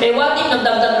 5,600. Eh, what if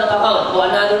nagdagdag ng account o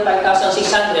another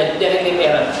 5,600 direct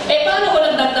referral? Eh, paano ko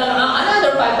nagdagdag ng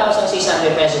another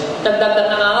 5,600 pesos?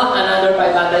 Nagdagdag ng account, another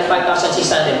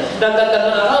 5,600. Nagdagdag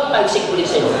ng account, 5,600 ulit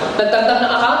sa'yo. Nagdagdag ng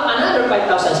account, another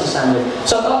 5,600.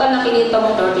 So, total na kinita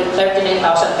mo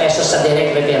 39,000 pesos sa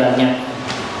direct referral niya.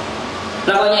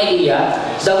 Nakuha niya idea,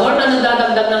 the more na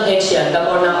nagdadagdag ng heads yan, the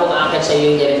more na kumaakit sa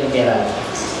iyo yung direct referral.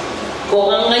 Kung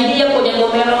ang idea ko niyan,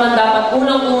 kung meron man dapat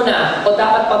unang-una o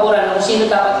dapat paboran, kung sino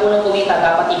dapat unang kumita,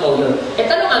 dapat ikaw yun. Eh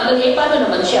tanong Anthony, paano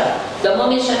naman siya? The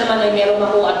moment siya naman ay meron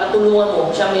makuha at natulungan mo,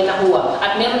 siya may nakuha,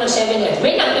 at meron ng 7 heads,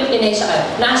 may nang 15 heads sa kanya,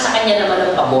 nasa kanya naman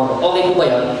ang pabor. Okay po ba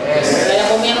yun? Yes. Kaya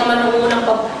kung meron man ng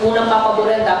unang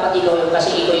papaboran, dapat ikaw yun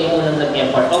kasi ikaw yung unang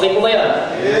nag-effort. Okay po ba yun?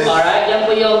 Yes. Alright, yan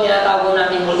po yung tinatawag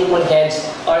natin multiple heads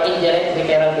or indirect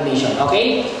referral commission.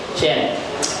 Okay? So yan.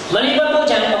 Maliban po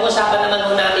dyan, pag-usapan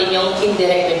naman po natin yung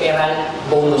indirect referral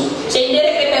bonus. Sa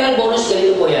indirect referral bonus,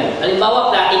 ganito po yan. Halimbawa,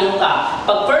 platinum ka.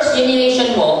 Pag first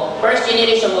generation mo,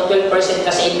 12%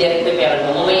 kasi indirect referral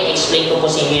mo, may explain ko po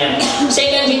sa inyo yan.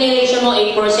 Second generation mo,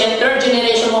 8%. Third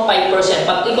generation mo, 5%.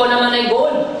 Pag ikaw naman ay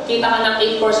gold, kita ka ng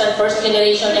 8% first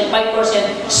generation and 5%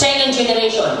 second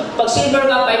generation. Pag silver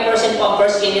ka, 5% po ang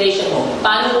first generation mo.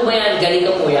 Paano po ba yan?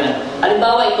 Ganito po yan.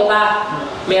 Halimbawa, ito ka,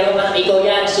 meron ka, ikaw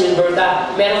yan, silver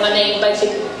ka. Meron ka na-invite si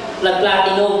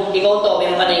nag-platinum. Ikaw to,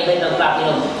 meron ka na-invite ng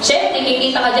platinum. Siyempre,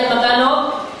 kikita ka dyan,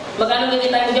 magkano? Magkano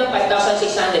kikita mo dyan?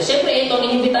 5,600. Siyempre, ito,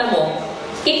 inimbitan mo,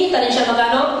 kikita rin siya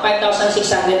magkano?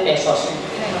 5,600 pesos.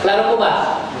 Klaro po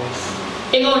ba?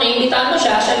 Ikaw, na-imbitan mo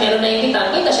siya, meron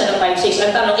na-imbitan, kita siya ng 5,600.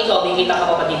 Ang tanong, ikaw, may kita ka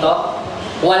pa dito?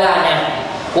 Wala na.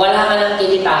 Wala ka nang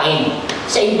kikitain.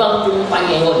 Sa ibang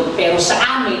kumpanya yun. Pero sa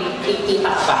amin, kikita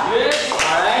ka pa.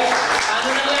 Alright? Paano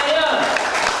nangyari yun?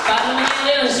 Paano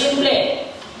nangyari yun? Simple.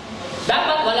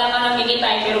 Dapat wala ka nang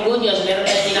kikitain, pero good news, meron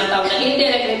tayong tinatawag na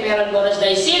indirect referral bonus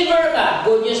dahil silver ka.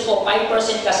 Good news po,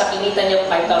 5% ka sa kinita niya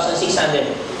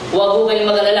 5,600. Huwag po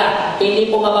kayong mag-alala. Hindi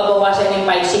po mababawasan yung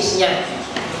 5,600 niya.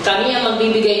 Kami ang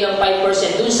magbibigay ng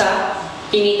 5% dun sa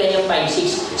kinita niyang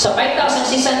 5,600. Sa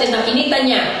 5,600 na kinita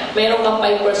niya, meron kang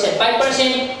 5%.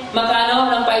 5%,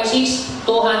 magkano ng 5,600?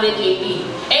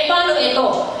 280. Eh, paano ito?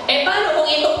 Eh, paano kung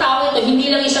itong tao ito, hindi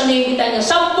lang isang na-invite niya,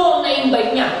 10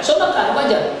 na-invite niya. So, magkano ba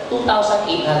dyan?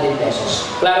 2,800 pesos.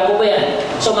 Klaro po ba yan?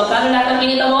 So, magkano lahat ang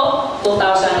kinita mo?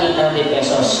 2,800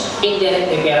 pesos. Indirect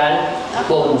referral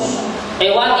bonus. Eh,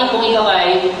 what if kung ikaw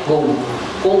ay gold?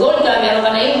 Kung gold ka, meron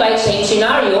ka na-invite, same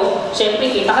scenario,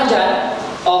 siyempre, kita ka dyan.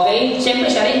 Okay? Siyempre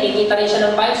siya rin, kikita rin siya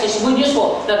ng 5,600. Good news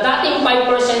po, na dating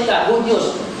 5% ka, good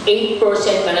news, 8%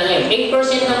 ka na ngayon.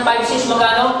 8% ng 5,600,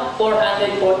 magkano?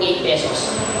 448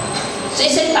 pesos. Sa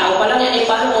isang tao pa lang yan, eh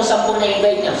paano kung 10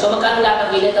 na-invite niya? So magkano lahat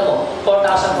ang kinita mo?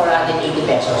 4,480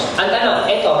 pesos. Ang tanong,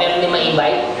 eto, meron din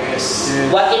ma-invite? Yes.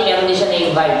 What if meron din siya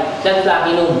na-invite? Ng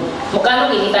platinum.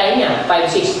 Magkano kikitain niya?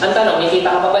 5,600. Ang tanong, may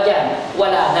kita ka pa ba dyan?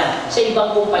 Wala na. Sa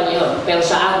ibang kumpanya yun. Pero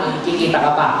sa amin, kikita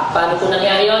ka pa. Paano po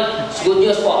nangyari yun? Good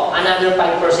news po, another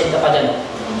 5% ka pa dyan.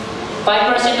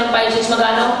 5% ng 5,600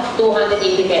 magkano?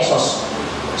 280 pesos.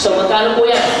 So, magkano po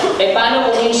yan? Eh, paano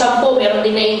kung yung 10, meron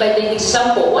din na-invite din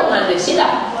sa 10, 100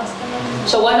 sila.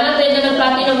 So, 100 na ng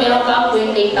platinum, meron ka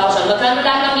 28,000. Magkano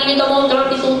lahat ang kinita mo?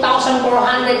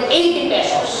 32,480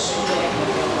 pesos.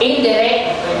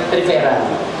 Indirect referral.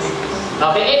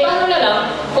 Okay, eh, paano na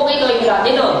lang kung ito yung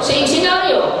platinum? Same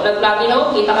scenario.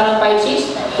 Nag-platinum, kita ka ng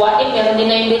 5,600. What if meron din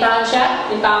na-invitahan siya,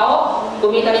 yung tao?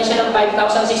 Kumita rin siya ng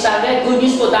 5,600. Good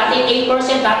news po, dati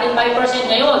 8%, dati 5%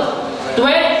 ngayon.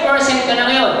 12% ka na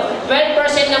ngayon.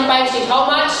 12% ng 5,600. How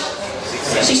much?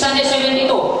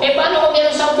 672. Eh, paano kung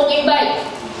meron 10 invite?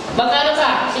 Magkano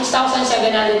ka?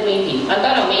 6,720. Ang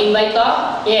tanong, may invite to?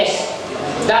 Yes.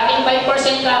 Dating 5%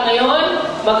 ka ngayon,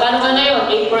 magkano ka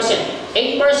ngayon? 8%.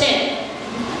 8%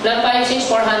 ng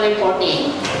 5,600,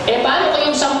 448. Eh, paano kung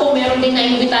yung 10 meron din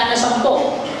na-invitahan na 10?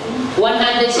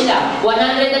 100 sila.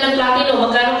 100 na ng platinum,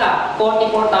 magkano ka?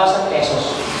 44,000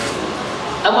 pesos.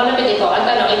 Ang malapit ito, ang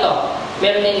tanong ito,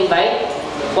 meron na invite?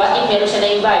 What if meron siya na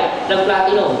invite ng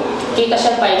platinum? Kita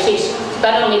siya 5,600.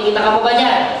 Tanong, may kita ka pa ba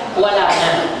dyan? Wala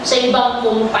na. Sa ibang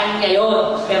kumpanya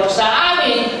yun. Pero sa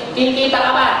amin, kinikita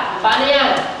ka pa. Paano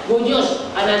yan? Good news,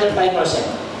 another 5%.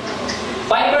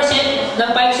 5% ng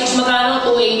 5,600 magkano?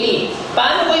 280.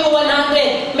 Paano ko yung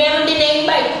 100? Meron din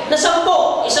na-invite na 10.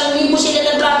 1,000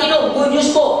 sila ng platinum. Good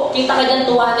news po. Kita ka dyan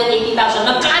 280,000.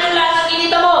 Magkano lahat ang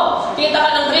kinita mo? Kita ka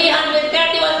ng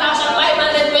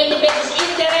 331,520 pesos.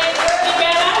 Indirect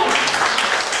referral.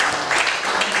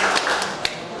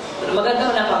 Maganda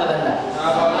o napakaganda?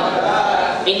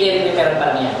 Indirect referral pa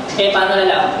lang yan. Eh, paano na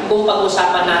lang? Kung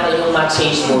pag-usapan natin yung match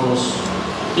sales bonus.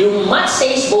 Yung match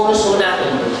sales bonus po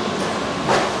natin,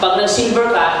 pag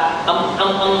nag-silver ka,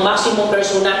 ang maximum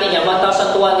person natin yan,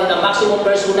 1,200, ang maximum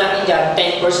person natin dyan,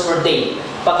 10 purse per day.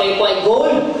 Pag kayo po ay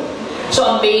gold, so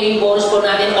ang paying bonus po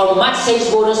natin, or match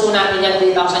sales bonus po natin yan,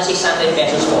 3,600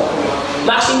 pesos po.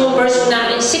 Maximum purse po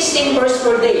natin, 16 purse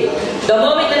per day. The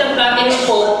moment na ng-platinum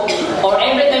po, or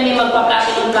every time may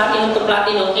magpa-platinum, platinum to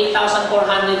platinum,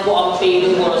 8,400 po ang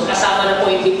paying bonus. Kasama na po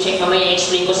yung gift check. Mamaya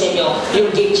i-explain ko sa inyo yung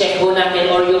gift check po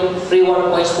natin or yung reward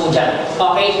points po dyan.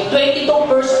 Okay? 22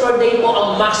 purse per day po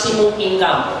ang maximum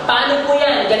income. Paano po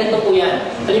yan? Ganito po yan.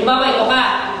 Halimbawa, ito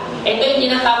ka. Ito yung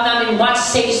tinatawag namin match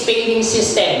sales paying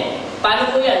system.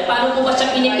 Paano po yan? Paano po ba siya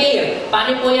pinipare?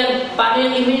 Paano po yan? Paano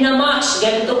yung i-match?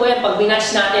 Ganito po yan pag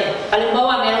binatch natin.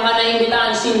 Halimbawa, meron ka na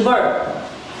imbitahan silver.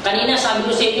 Kanina, sabi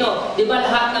ko sa inyo, di ba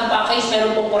lahat ng package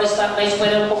meron pong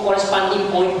corresponding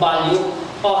point value?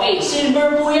 Okay,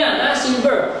 silver po yan, ha?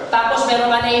 Silver. Tapos meron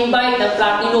ka na-invite ng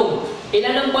platinum.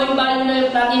 Ilan ang point value na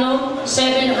yung platinum?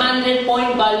 700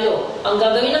 point value. Ang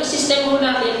gagawin ng system mo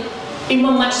natin,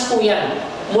 i-match po yan.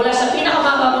 Mula sa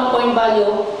pinakamababang point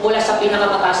value, mula sa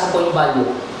pinakamataas na point value.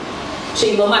 So,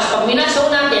 i-match. Pag minatch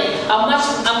natin, ang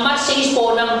match sales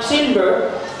po ng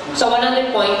silver, sa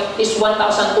 100 point is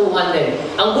 1,200.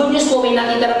 Ang good news po, may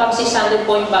nakitira pang 600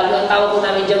 point value. Ang tawag po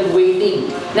namin dyan, waiting.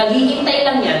 Naghihintay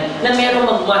lang yan na meron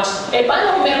mag-match. Eh,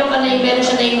 paano kung meron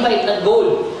siya na-invite na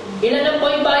gold? Ilan ang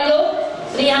point value?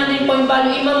 300 point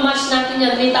value. I-match natin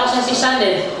yan,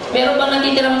 3,600. Meron pang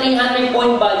natitirang 300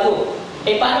 point value.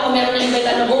 Eh, paano kung meron na-invite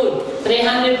na gold?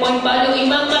 300 point value.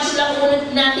 I-match lang ulit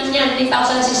natin yan,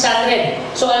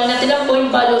 3,600. So, ang natirang point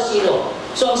value, 0.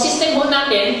 So, ang system po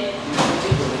natin,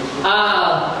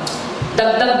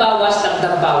 Dagdag bawas,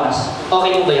 dagdag bawas.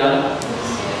 Okay po ba yun?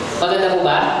 Maganda po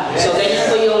ba? So, ganyan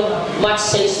po yung match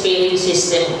sales paying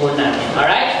system po natin.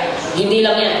 Alright? Hindi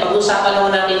lang yan. Pag-usapan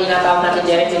naman natin, tinatawag natin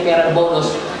direct referral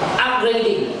bonus,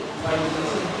 upgrading.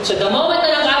 So, the moment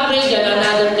na nag-upgrade yan,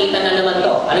 another kita na naman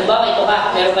to. Halimbawa, ito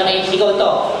ka, meron ka na yung ikaw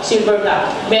to, silver ka.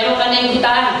 Meron ka na yung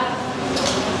kitaan.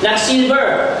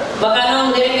 Nag-silver. Magkano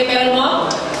ang direct referral mo?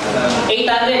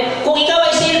 800. Kung ikaw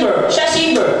ay silver, siya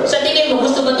silver, sa tingin mo,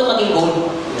 gusto ba ito maging gold?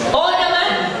 Oo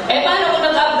naman. Eh, paano kung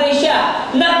nag-upgrade siya?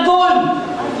 Nag-gold.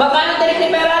 Magkano direct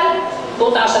referral?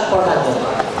 2,400.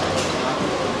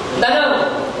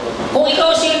 Tanong, kung ikaw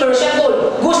silver, siya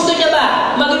gold, gusto niya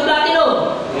ba maging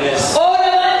platinum? Yes. Oo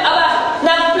naman. Aba,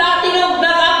 nag-platinum,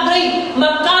 nag-upgrade.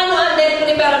 Magkano ang direct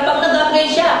referral pag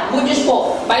nag-upgrade siya? Good news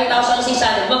po,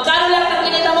 5,600. Magkano lang ang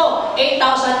kinita mo?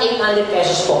 8,800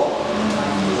 pesos po.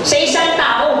 Sa isang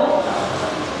tao.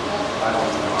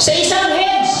 Sa isang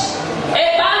heads.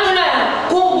 Eh, paano na?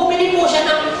 Kung bumili po siya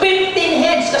ng 15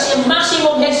 heads, kasi yung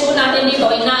maximum heads po natin dito,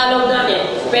 ina-allow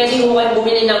natin, pwede po kayo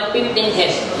bumili ng 15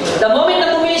 heads. The moment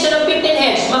na bumili siya ng 15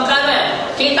 heads, magkano yan?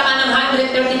 Kita ka ng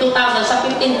 132,000 sa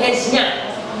 15 heads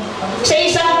niya. Sa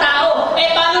isang tao.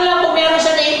 Eh, paano lang kung meron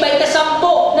siya na-invite na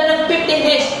 10 na ng 15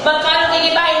 heads? Magkano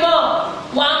kikitain mo?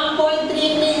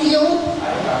 1.3 million.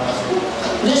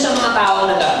 Doon sa mga tao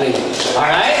nag-upgrade.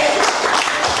 Alright?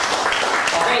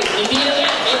 Okay, hindi lang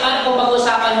yan. Eh, paano kung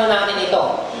pag-usapan mo natin ito?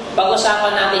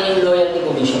 Pag-usapan natin yung loyalty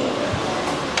commission.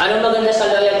 Anong maganda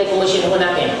sa loyalty commission po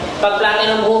natin? Pag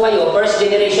platinum po kayo, first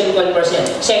generation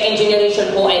 12%, second generation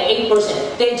po ay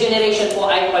 8%, third generation po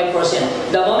ay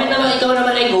 5%. The moment naman ikaw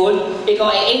naman ay gold,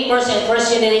 ikaw ay 8%, first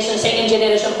generation, second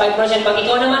generation 5%. Pag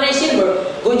ikaw naman ay silver,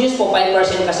 good news po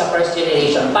 5% ka sa first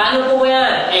generation. Paano po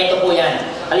yan? Eh, ito po yan.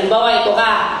 Halimbawa, ito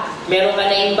ka, meron ka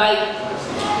na-invite,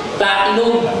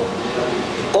 platinum.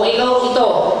 Kung ikaw ito,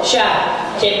 siya,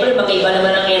 siyempre magkaiba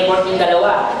naman ang effort yung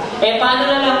dalawa. Eh, paano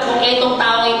na lang kung itong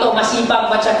tao ito, masipag,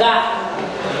 matyaga.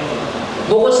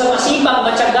 Bukod sa masipag,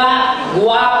 matyaga,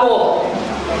 guwapo,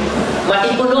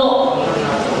 matipuno,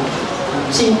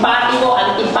 simpatiko,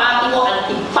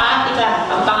 antipatika.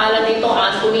 Ang pangalan nito,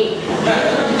 Anthony.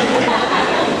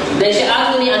 Dahil si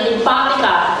Anthony,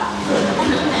 antipatika,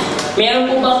 meron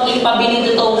po bang ipabili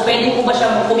dito? Pwede po ba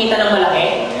siya kumita ng malaki?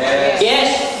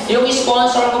 Yes. Yung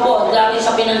sponsor ko po, dati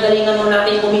sa pinanggalingan mo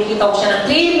natin, kumikita ko siya ng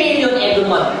 3 million every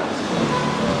month.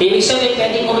 Ibig sabihin,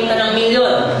 pwede kumita ng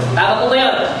million. Tama po ba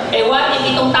yun? Eh, what if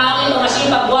itong tao ito,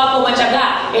 masipag, guwapo,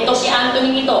 matyaga, ito si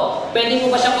Anthony ito, pwede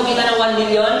po ba siya kumita ng 1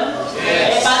 million?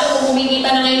 Yes. Eh, paano kung kumikita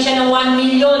na ngayon siya ng 1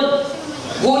 million?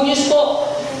 Good news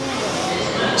po.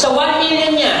 Sa 1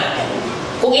 million niya,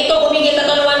 kung ito kumikita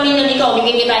to ng 1 million, ikaw,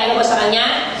 kumikita ka ba sa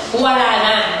kanya? Wala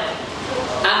na.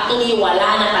 Actually, wala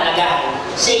na talaga.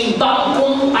 Sa ibang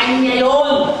kumpanya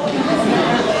yun.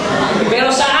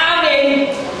 Pero sa amin,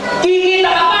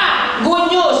 kikita ka pa. Good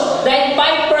news. Dahil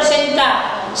 5% ka.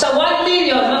 Sa 1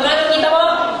 million, magkano kita mo?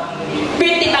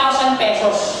 50,000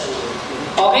 pesos.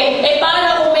 Okay? Eh,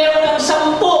 paano kung meron kang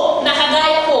 10 na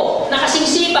kagaya ko,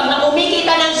 nakasingsipag, na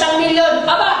kumikita ng 1 million?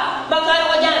 Aba, magkano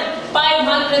ka dyan?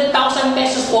 500,000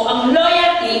 pesos po ang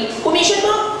loyalty commission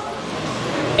mo.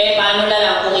 Eh, paano na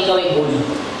lang kung ikaw ay gold?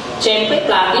 Siyempre,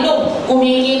 platinum.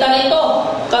 Kumikita na ito.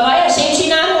 Kagaya, same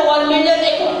scenario, 1 million.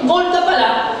 Eh, kung gold ka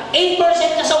pala,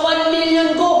 8% ka sa 1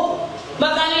 million ko.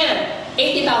 Magkano yan?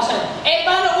 80,000. Eh,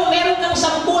 paano kung meron kang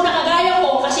 10 na kagaya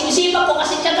ko, kasing sipag ko,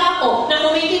 kasing tiyaga ko, na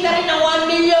kumikita rin ng 1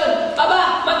 million?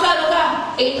 Aba, magkano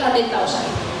ka?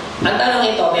 800,000. Ang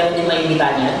tanong ito, meron din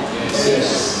maibita niya?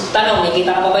 Yes. Tanong, may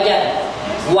kita ka pa ba dyan?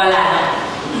 Wala na.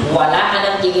 Wala ka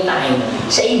nang kikitain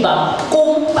sa ibang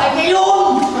kumpanya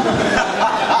yun.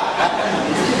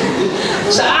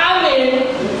 Sa amin,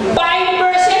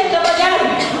 5% ka ba dyan?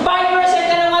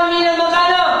 5% ka ng 1 million,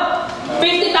 magkano?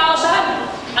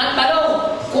 50,000. Ang tanong,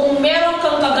 kung meron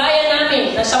kang kagaya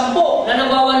namin na 10 na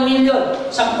nagwa 1 million,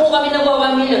 10 kami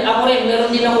nagwa 1 million, ako rin,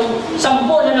 meron din akong 10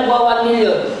 na nagwa 1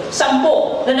 million, 10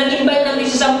 na nag-invite ng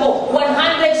isa 10, 100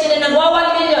 sila nagwa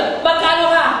 1 million, magkano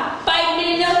ka? 5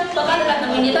 million, magkano lahat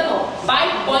ng hinita mo?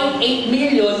 5.8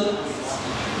 million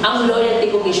ang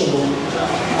loyalty commission mo.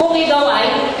 Kung ikaw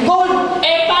ay gold,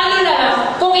 eh paano na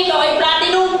kung ikaw ay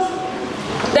platinum?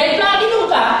 Dahil platinum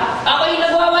ka, ako yung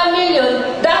nagwa 1 million,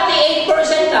 dati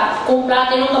 8% ka, kung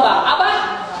platinum ka ba, aba,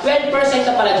 12%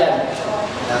 ka pala dyan.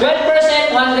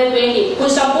 12%, 120. Kung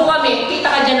 10 kami, kita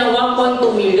ka dyan ng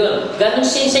 1.2 million. Ganun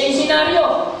same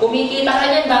scenario. Kumikita ka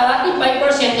dyan, darating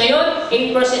 5%, ngayon,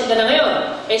 8% ka na ngayon.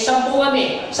 Eh, 10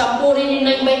 kami. 10 rin yung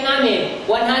nag-invite namin.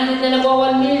 100 na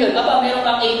nagwa 1 million. Aba, meron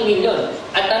kang 8 million.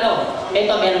 At tanong,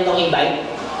 eto, meron kang invite?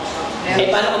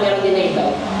 Eh, paano kung meron din na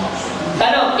invite?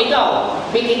 Tanong, ikaw,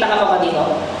 may kita ka pa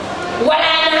dito?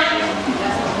 Wala na!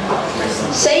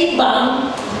 Sa ibang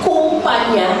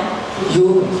kumpanya,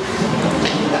 yun.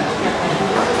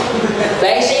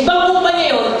 Dahil sa ibang kumpanya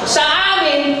yun, sa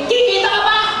amin, kikita ka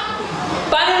pa!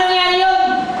 Paano nangyari yun?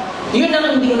 Yun ang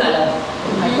hindi ko na alam.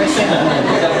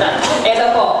 Eto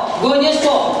po, good news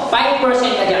po, 5%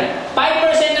 ka dyan.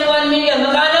 5% ng 1 million,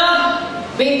 magkano?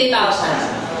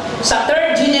 50,000. Sa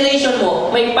third generation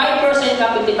mo, may 5%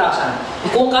 ka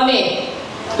 50,000. Kung kami,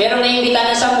 meron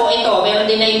naimbitahan ng 10 ito, meron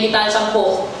din naimbitahan ng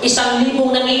 10, 1,000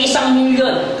 naging 1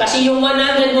 million. Kasi yung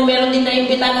 100 mo, meron din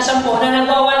naimbitahan ng 10 na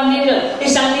nagwa 1 million.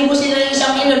 1,000 sila ng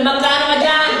 1 million. Magkano ka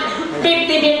dyan?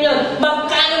 50 million.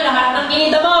 Magkano lahat ng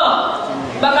kinita mo?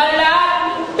 Magkano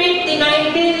lahat?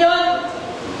 59 million.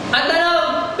 Ang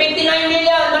tanong, 59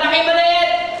 million. Malaki ba na yan?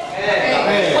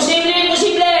 Posible,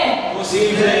 imposible?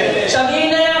 Posible.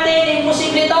 Sabihin na natin,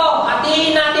 imposible ito.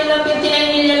 Hatiin natin ng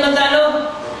 59 million.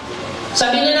 Magkano?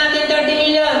 Sabihin na natin 30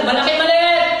 million. Malaki,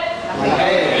 maliit?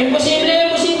 Imposible,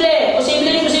 imposible.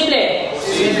 Posible, imposible?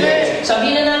 Posible.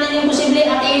 Sabihin na natin imposible.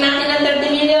 Hatiin natin ng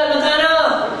 30 million. Magkano?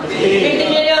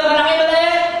 50 million. Malaki,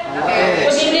 maliit?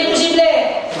 Posible, imposible?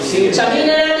 Sabihin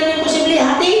na natin imposible.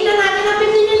 Hatiin na natin ng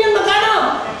 50 million. Magkano?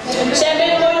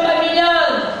 7.5 million.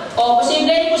 O,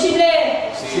 posible, imposible?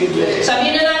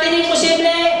 Sabihin na natin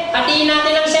imposible. Hatiin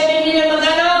natin ng 7 million.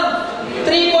 Magkano?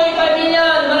 3.5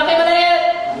 million. Malaki, maliit?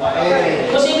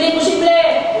 Posible, imposible?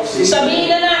 Sabihin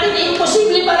na natin,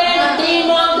 imposible pa rin. Hatiin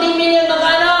mo ang 3 million,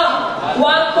 magkano?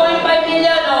 1.5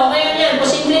 million. O, ngayon yan.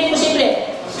 Posible, imposible?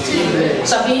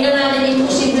 Sabihin na natin,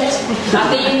 imposible.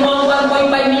 Hatiin mo ang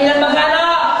 1.5 million, magkano?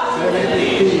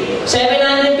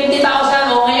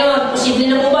 750,000. O, ngayon, posible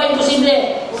na po ba? Imposible?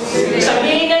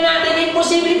 Sabihin na natin,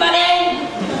 imposible pa rin.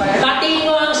 Hatiin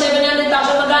mo ang 700,000,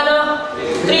 magkano?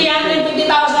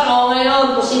 350,000. O,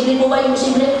 ngayon, posible po ba?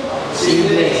 Imposible?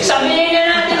 Sabihin na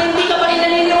natin, hindi ka pa rin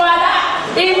naniniwala.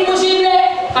 Imposible.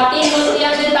 Hatiin mo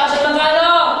 300,000,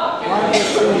 magkano?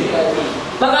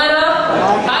 Magkano?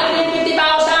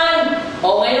 150,000.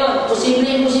 O ngayon, posible,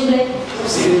 imposible?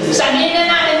 Sabihin na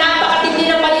natin, napakatindi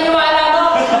ng paniniwala mo.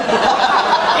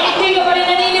 Hindi ka pa rin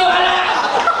naniniwala.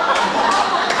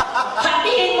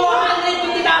 Hatiin mo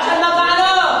 150,000, magkano?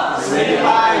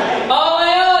 O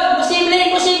ngayon, posible,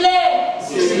 imposible?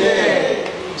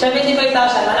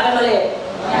 75,000, malaki maliit.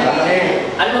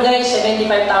 Ano mo guys,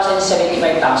 75,000 is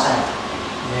 75,000.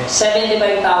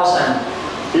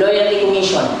 75,000 loyalty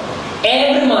commission.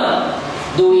 Every month,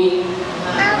 doing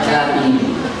nothing.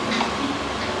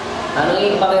 Ano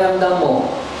yung pakiramdam mo?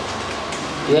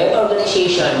 You have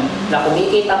organization na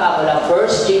kumikita ka mula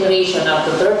first generation up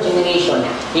to third generation,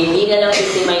 hindi na lang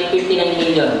 59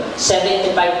 million,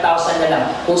 75,000 na lang.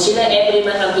 Kung sila every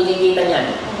month ang kinikita niyan,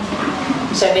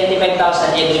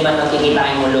 75,000 every month ang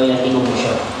kikitain mo loyalty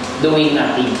commission. Doing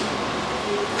nothing.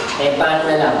 Eh, paano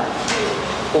na lang?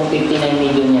 Kung 59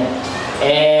 million yan.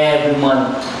 Every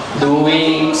month.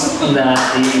 Doing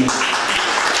nothing.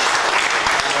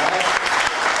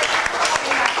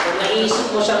 Kung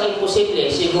naisip mo siyang imposible,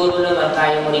 siguro naman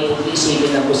kaya mo rin kung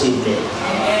isipin na posible.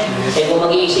 Eh kung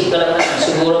mag-iisip ka lang na,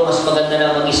 siguro mas maganda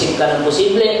na mag-isip ka ng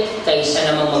posible kaysa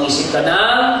naman mag-isip ka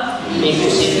ng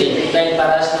imposible. Dahil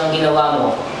paras ng ginawa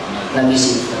mo,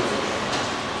 nag-isip ka.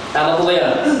 Tama po ba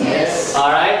yun? Yes.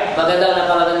 Alright? Maganda o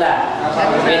napakaganda?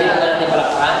 Pwede mo natin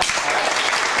palakpakan?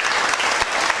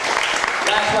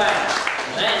 Last one.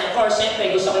 And of course,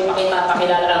 siyempre, gusto ko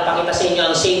pakita sa inyo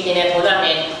ang safety net po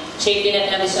natin. Safety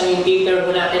net natin sa yung paper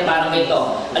po natin parang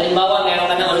ito. Halimbawa, meron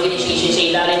ka ng organization sa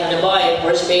ilalim. Halimbawa,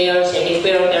 first payer, second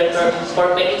payer, third payer,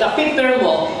 fourth payer. Ika-paper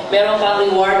mo, meron kang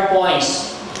reward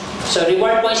points. So,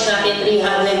 reward points natin,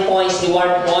 300 points,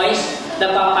 reward points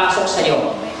na papasok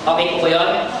sa'yo. Okay po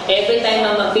yun? Every time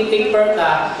na mag-paper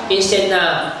ka, instead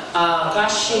na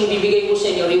cash yung bibigay ko sa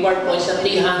inyo, reward points na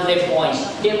 300 points.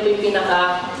 Yan po yung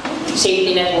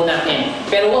pinaka-safety net po natin.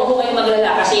 Pero huwag po kayong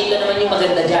maglala kasi ito naman yung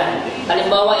maganda dyan.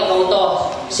 Halimbawa, ikaw to,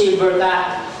 silver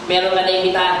ka, meron ka na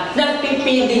imbitahan,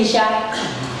 nag-pay din siya.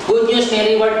 Good news,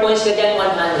 may reward points ka dyan,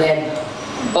 100.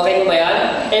 Okay po ba yan?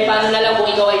 Eh, paano na lang kung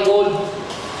ikaw ay gold?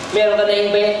 Meron ka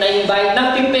na-invite,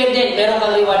 nag-pay din, meron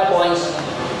kang reward points.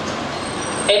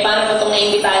 Eh, paano pa itong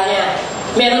naimbitahan niya?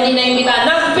 Meron din naimbitahan,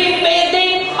 nag-pay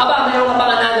din! Aba, meron ka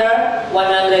pang another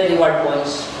 100 reward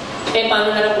points. Eh,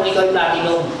 paano na lang kung ikaw ay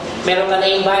platinum? Meron ka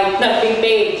na-invite,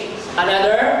 nag-pay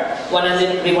another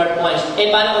 100 reward points. Eh,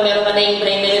 paano kung meron ka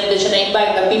na-invite, din siya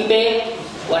na-invite, nag-pay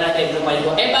 100 reward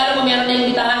points. Eh, paano kung meron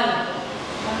na-imbitahan?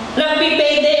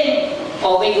 Nag-pay din!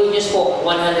 Okay, good news po,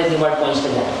 100 reward points ka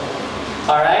dyan.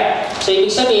 Alright? So,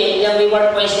 ibig sabihin, yung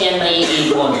reward points na yan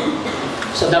naiipon.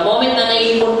 So, the moment na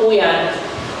naiipon po yan,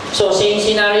 So, same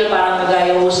scenario, parang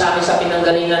kagaya mo sa amin sa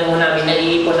pinanggalingan mo namin,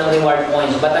 naiipon ng reward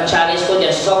points. But ang challenge ko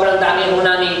dyan, sobrang dami mo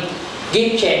namin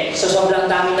gift check, so sobrang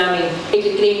dami namin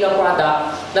i-claim na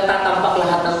product, natatampak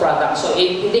lahat ng product. So,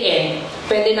 in the end,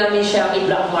 pwede namin siyang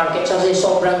i-black market kasi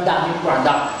sobrang daming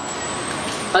product.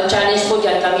 Ang challenge po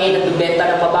dyan, kami nagbibenta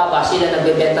ng mababa, sila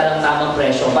nagbibenta ng tamang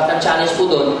presyo. But ang challenge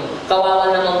po doon,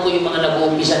 kawawa naman po yung mga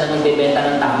nag-uumpisa na nagbibenta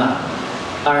ng tama.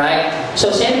 Alright? So,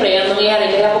 siyempre, ang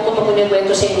mangyayari, kaya po ko kwento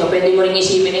sa inyo, pwede mo rin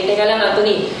isipin, teka lang,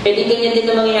 Anthony, ganyan din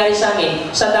na mangyayari sa amin.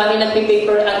 Sa dami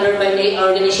nagpipaper under my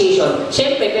organization,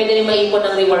 siyempre, pwede rin maipon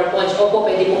ng reward points. Opo,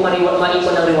 pwede po maipon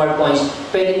ng reward points.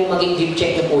 Pwede po maging gift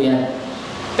check nyo po yan.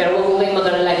 Pero huwag mo kayong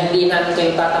mag-alala, hindi namin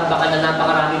kayo tatambakan na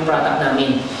napakaraming product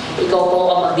namin. Ikaw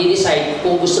po ang mag-decide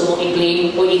kung gusto mong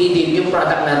i-claim o i-redeem yung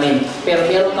product namin. Pero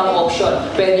meron kang option.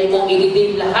 Pwede mong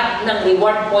i-redeem lahat ng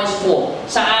reward points mo.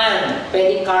 Saan?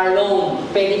 Pwede car loan,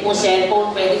 pwede pong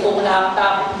cellphone, pwede pong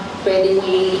laptop, pwede mong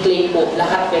i-claim po.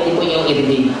 Lahat pwede po yung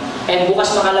i-redeem. And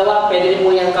bukas makalawa, pwede rin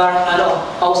po yung car,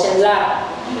 house and lot.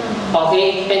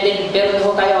 Okay? And then, meron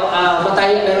po tayo, marami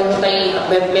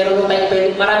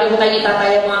po tayo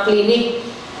itataya mga clinic.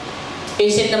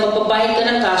 Instead na magbabayad ka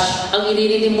ng cash, ang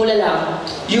i-redeem mo lang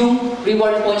yung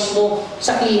reward points mo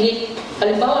sa clinic.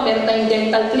 Halimbawa, meron tayong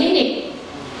dental clinic.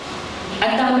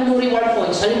 Ang dami mong reward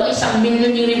points. Halimbawa, 1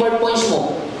 million yung reward points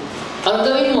mo. Ang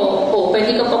gawin mo,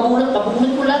 pwede kang pabunot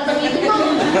mo lahat ng ito mo.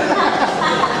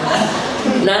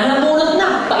 Nanabunot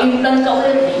na, pa-implant ka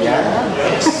ulit.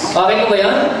 Okay ko ba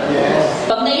yun? Yes.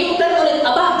 Pag na-implant ulit,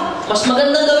 mas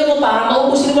magandang gawin mo para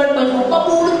maubos yung reward points mo,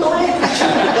 pabunot mo ulit.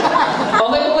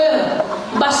 Okay ko ba yun?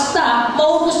 Basta,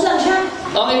 maubos lang siya.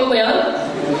 Okay ko ba yun?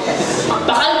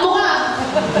 Pakalbo ka.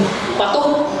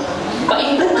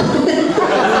 Pa-implant ka ulit.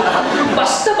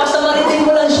 Basta maritin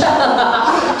mo lang siya.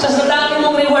 Sa dami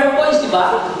mong reward points, di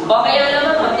ba? O kaya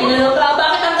naman, pag tinanong ka,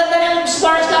 bakit ang ganda ng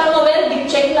sparks ka mo? Well,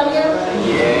 gift check lang yan.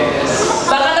 Yes.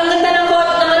 Bakit ang ganda ng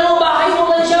bahay mo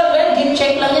man siya? Well, gift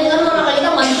check lang yan. Ano nakakita?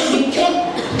 Mansion gift check.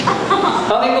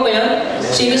 Okay ko ba yun?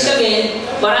 Serious sabihin,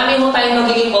 marami mo tayong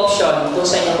magiging option kung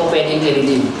saan yung pwedeng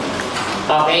i-redeem.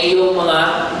 Okay, yung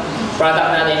mga product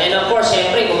natin. And of course,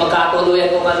 siyempre, kung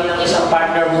magkatuluyan po kami ng isang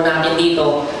partner mo natin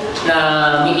dito,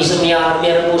 na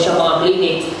meron po siya mga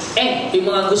clinic, yung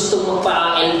mga gustong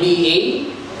magpa-LBA,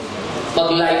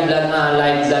 mag-live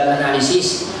blood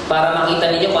analysis, para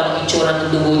makita ninyo kung anong itsura ng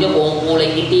dugo nyo, kung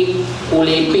kulay itim,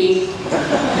 kulay pink.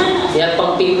 Yan,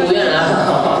 pang pink po yan, ha?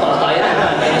 Ayan,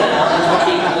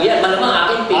 pink po yan. Malamang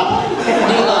akin pink.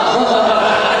 Hindi ko.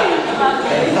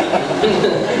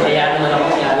 Ayan naman ako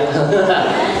nangyari.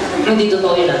 Hindi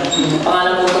totoo yun, ha?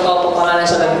 Pangalan po totoo po, pangalan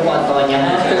sa gabi po,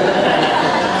 Antonia.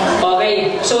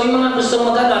 Okay, so yung mga gustong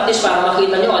at least para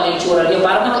makita nyo ano yung tsura nyo.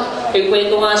 Para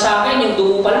kwento nga sa akin, yung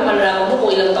dugo pala, malalaman mo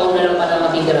kung ilang taon na lang pala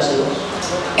matitira sa'yo.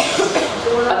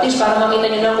 At least para makita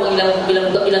nyo na kung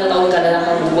ilang taon ka na lang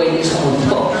ang buhay din sa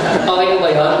mundo. Okay ba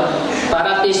yun? Para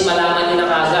at least malaman nyo na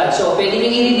kagad. So, pwede nyo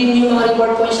i-redeem yung mga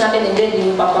reward points natin and then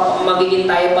yung magiging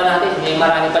tayo pa natin, may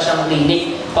marami pa siyang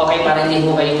clinic. Okay, para hindi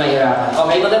mo kayong mahirapan.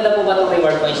 Okay, maganda po ba itong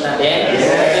reward points natin?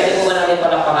 Pwede po ba natin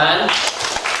palakpakan?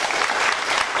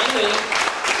 Anyway,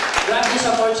 grab this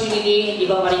opportunity,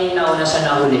 iba pa rin yung nauna sa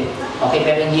nahuli. Okay,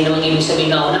 pero hindi naman ibig sabihin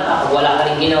nauna ka, kung wala ka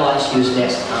rin ginawa, is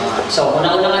useless. So, kung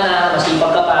nauna ka na, masipag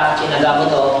ka pa, sinaga mo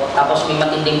to, tapos may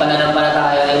matinding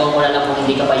pananampalataya, ewan ko na lang kung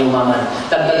hindi ka pa yumaman.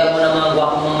 Tagdagan mo ng mga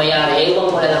gwapong mga mayari,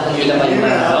 ewan ko na lang kung hindi ka pa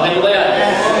yumaman. Okay po ba yan?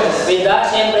 With that,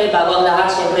 siyempre, bago ang lahat,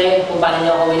 siyempre, kung paano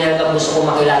nyo ako winelcome, gusto ko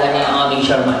makilala niya ang aming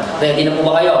Sherman. Ready na po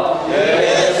ba kayo?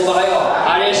 Ready na po ba kayo?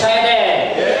 Are you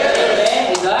excited?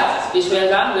 Siyempre, with that, please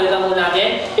welcome mo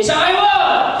natin. Isang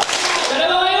iWON!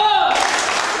 Dalawa iWON!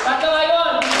 Tatlong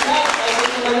iWON!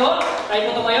 Tayo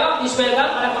po tumayo. Please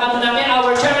welcome. Palakpakan mo natin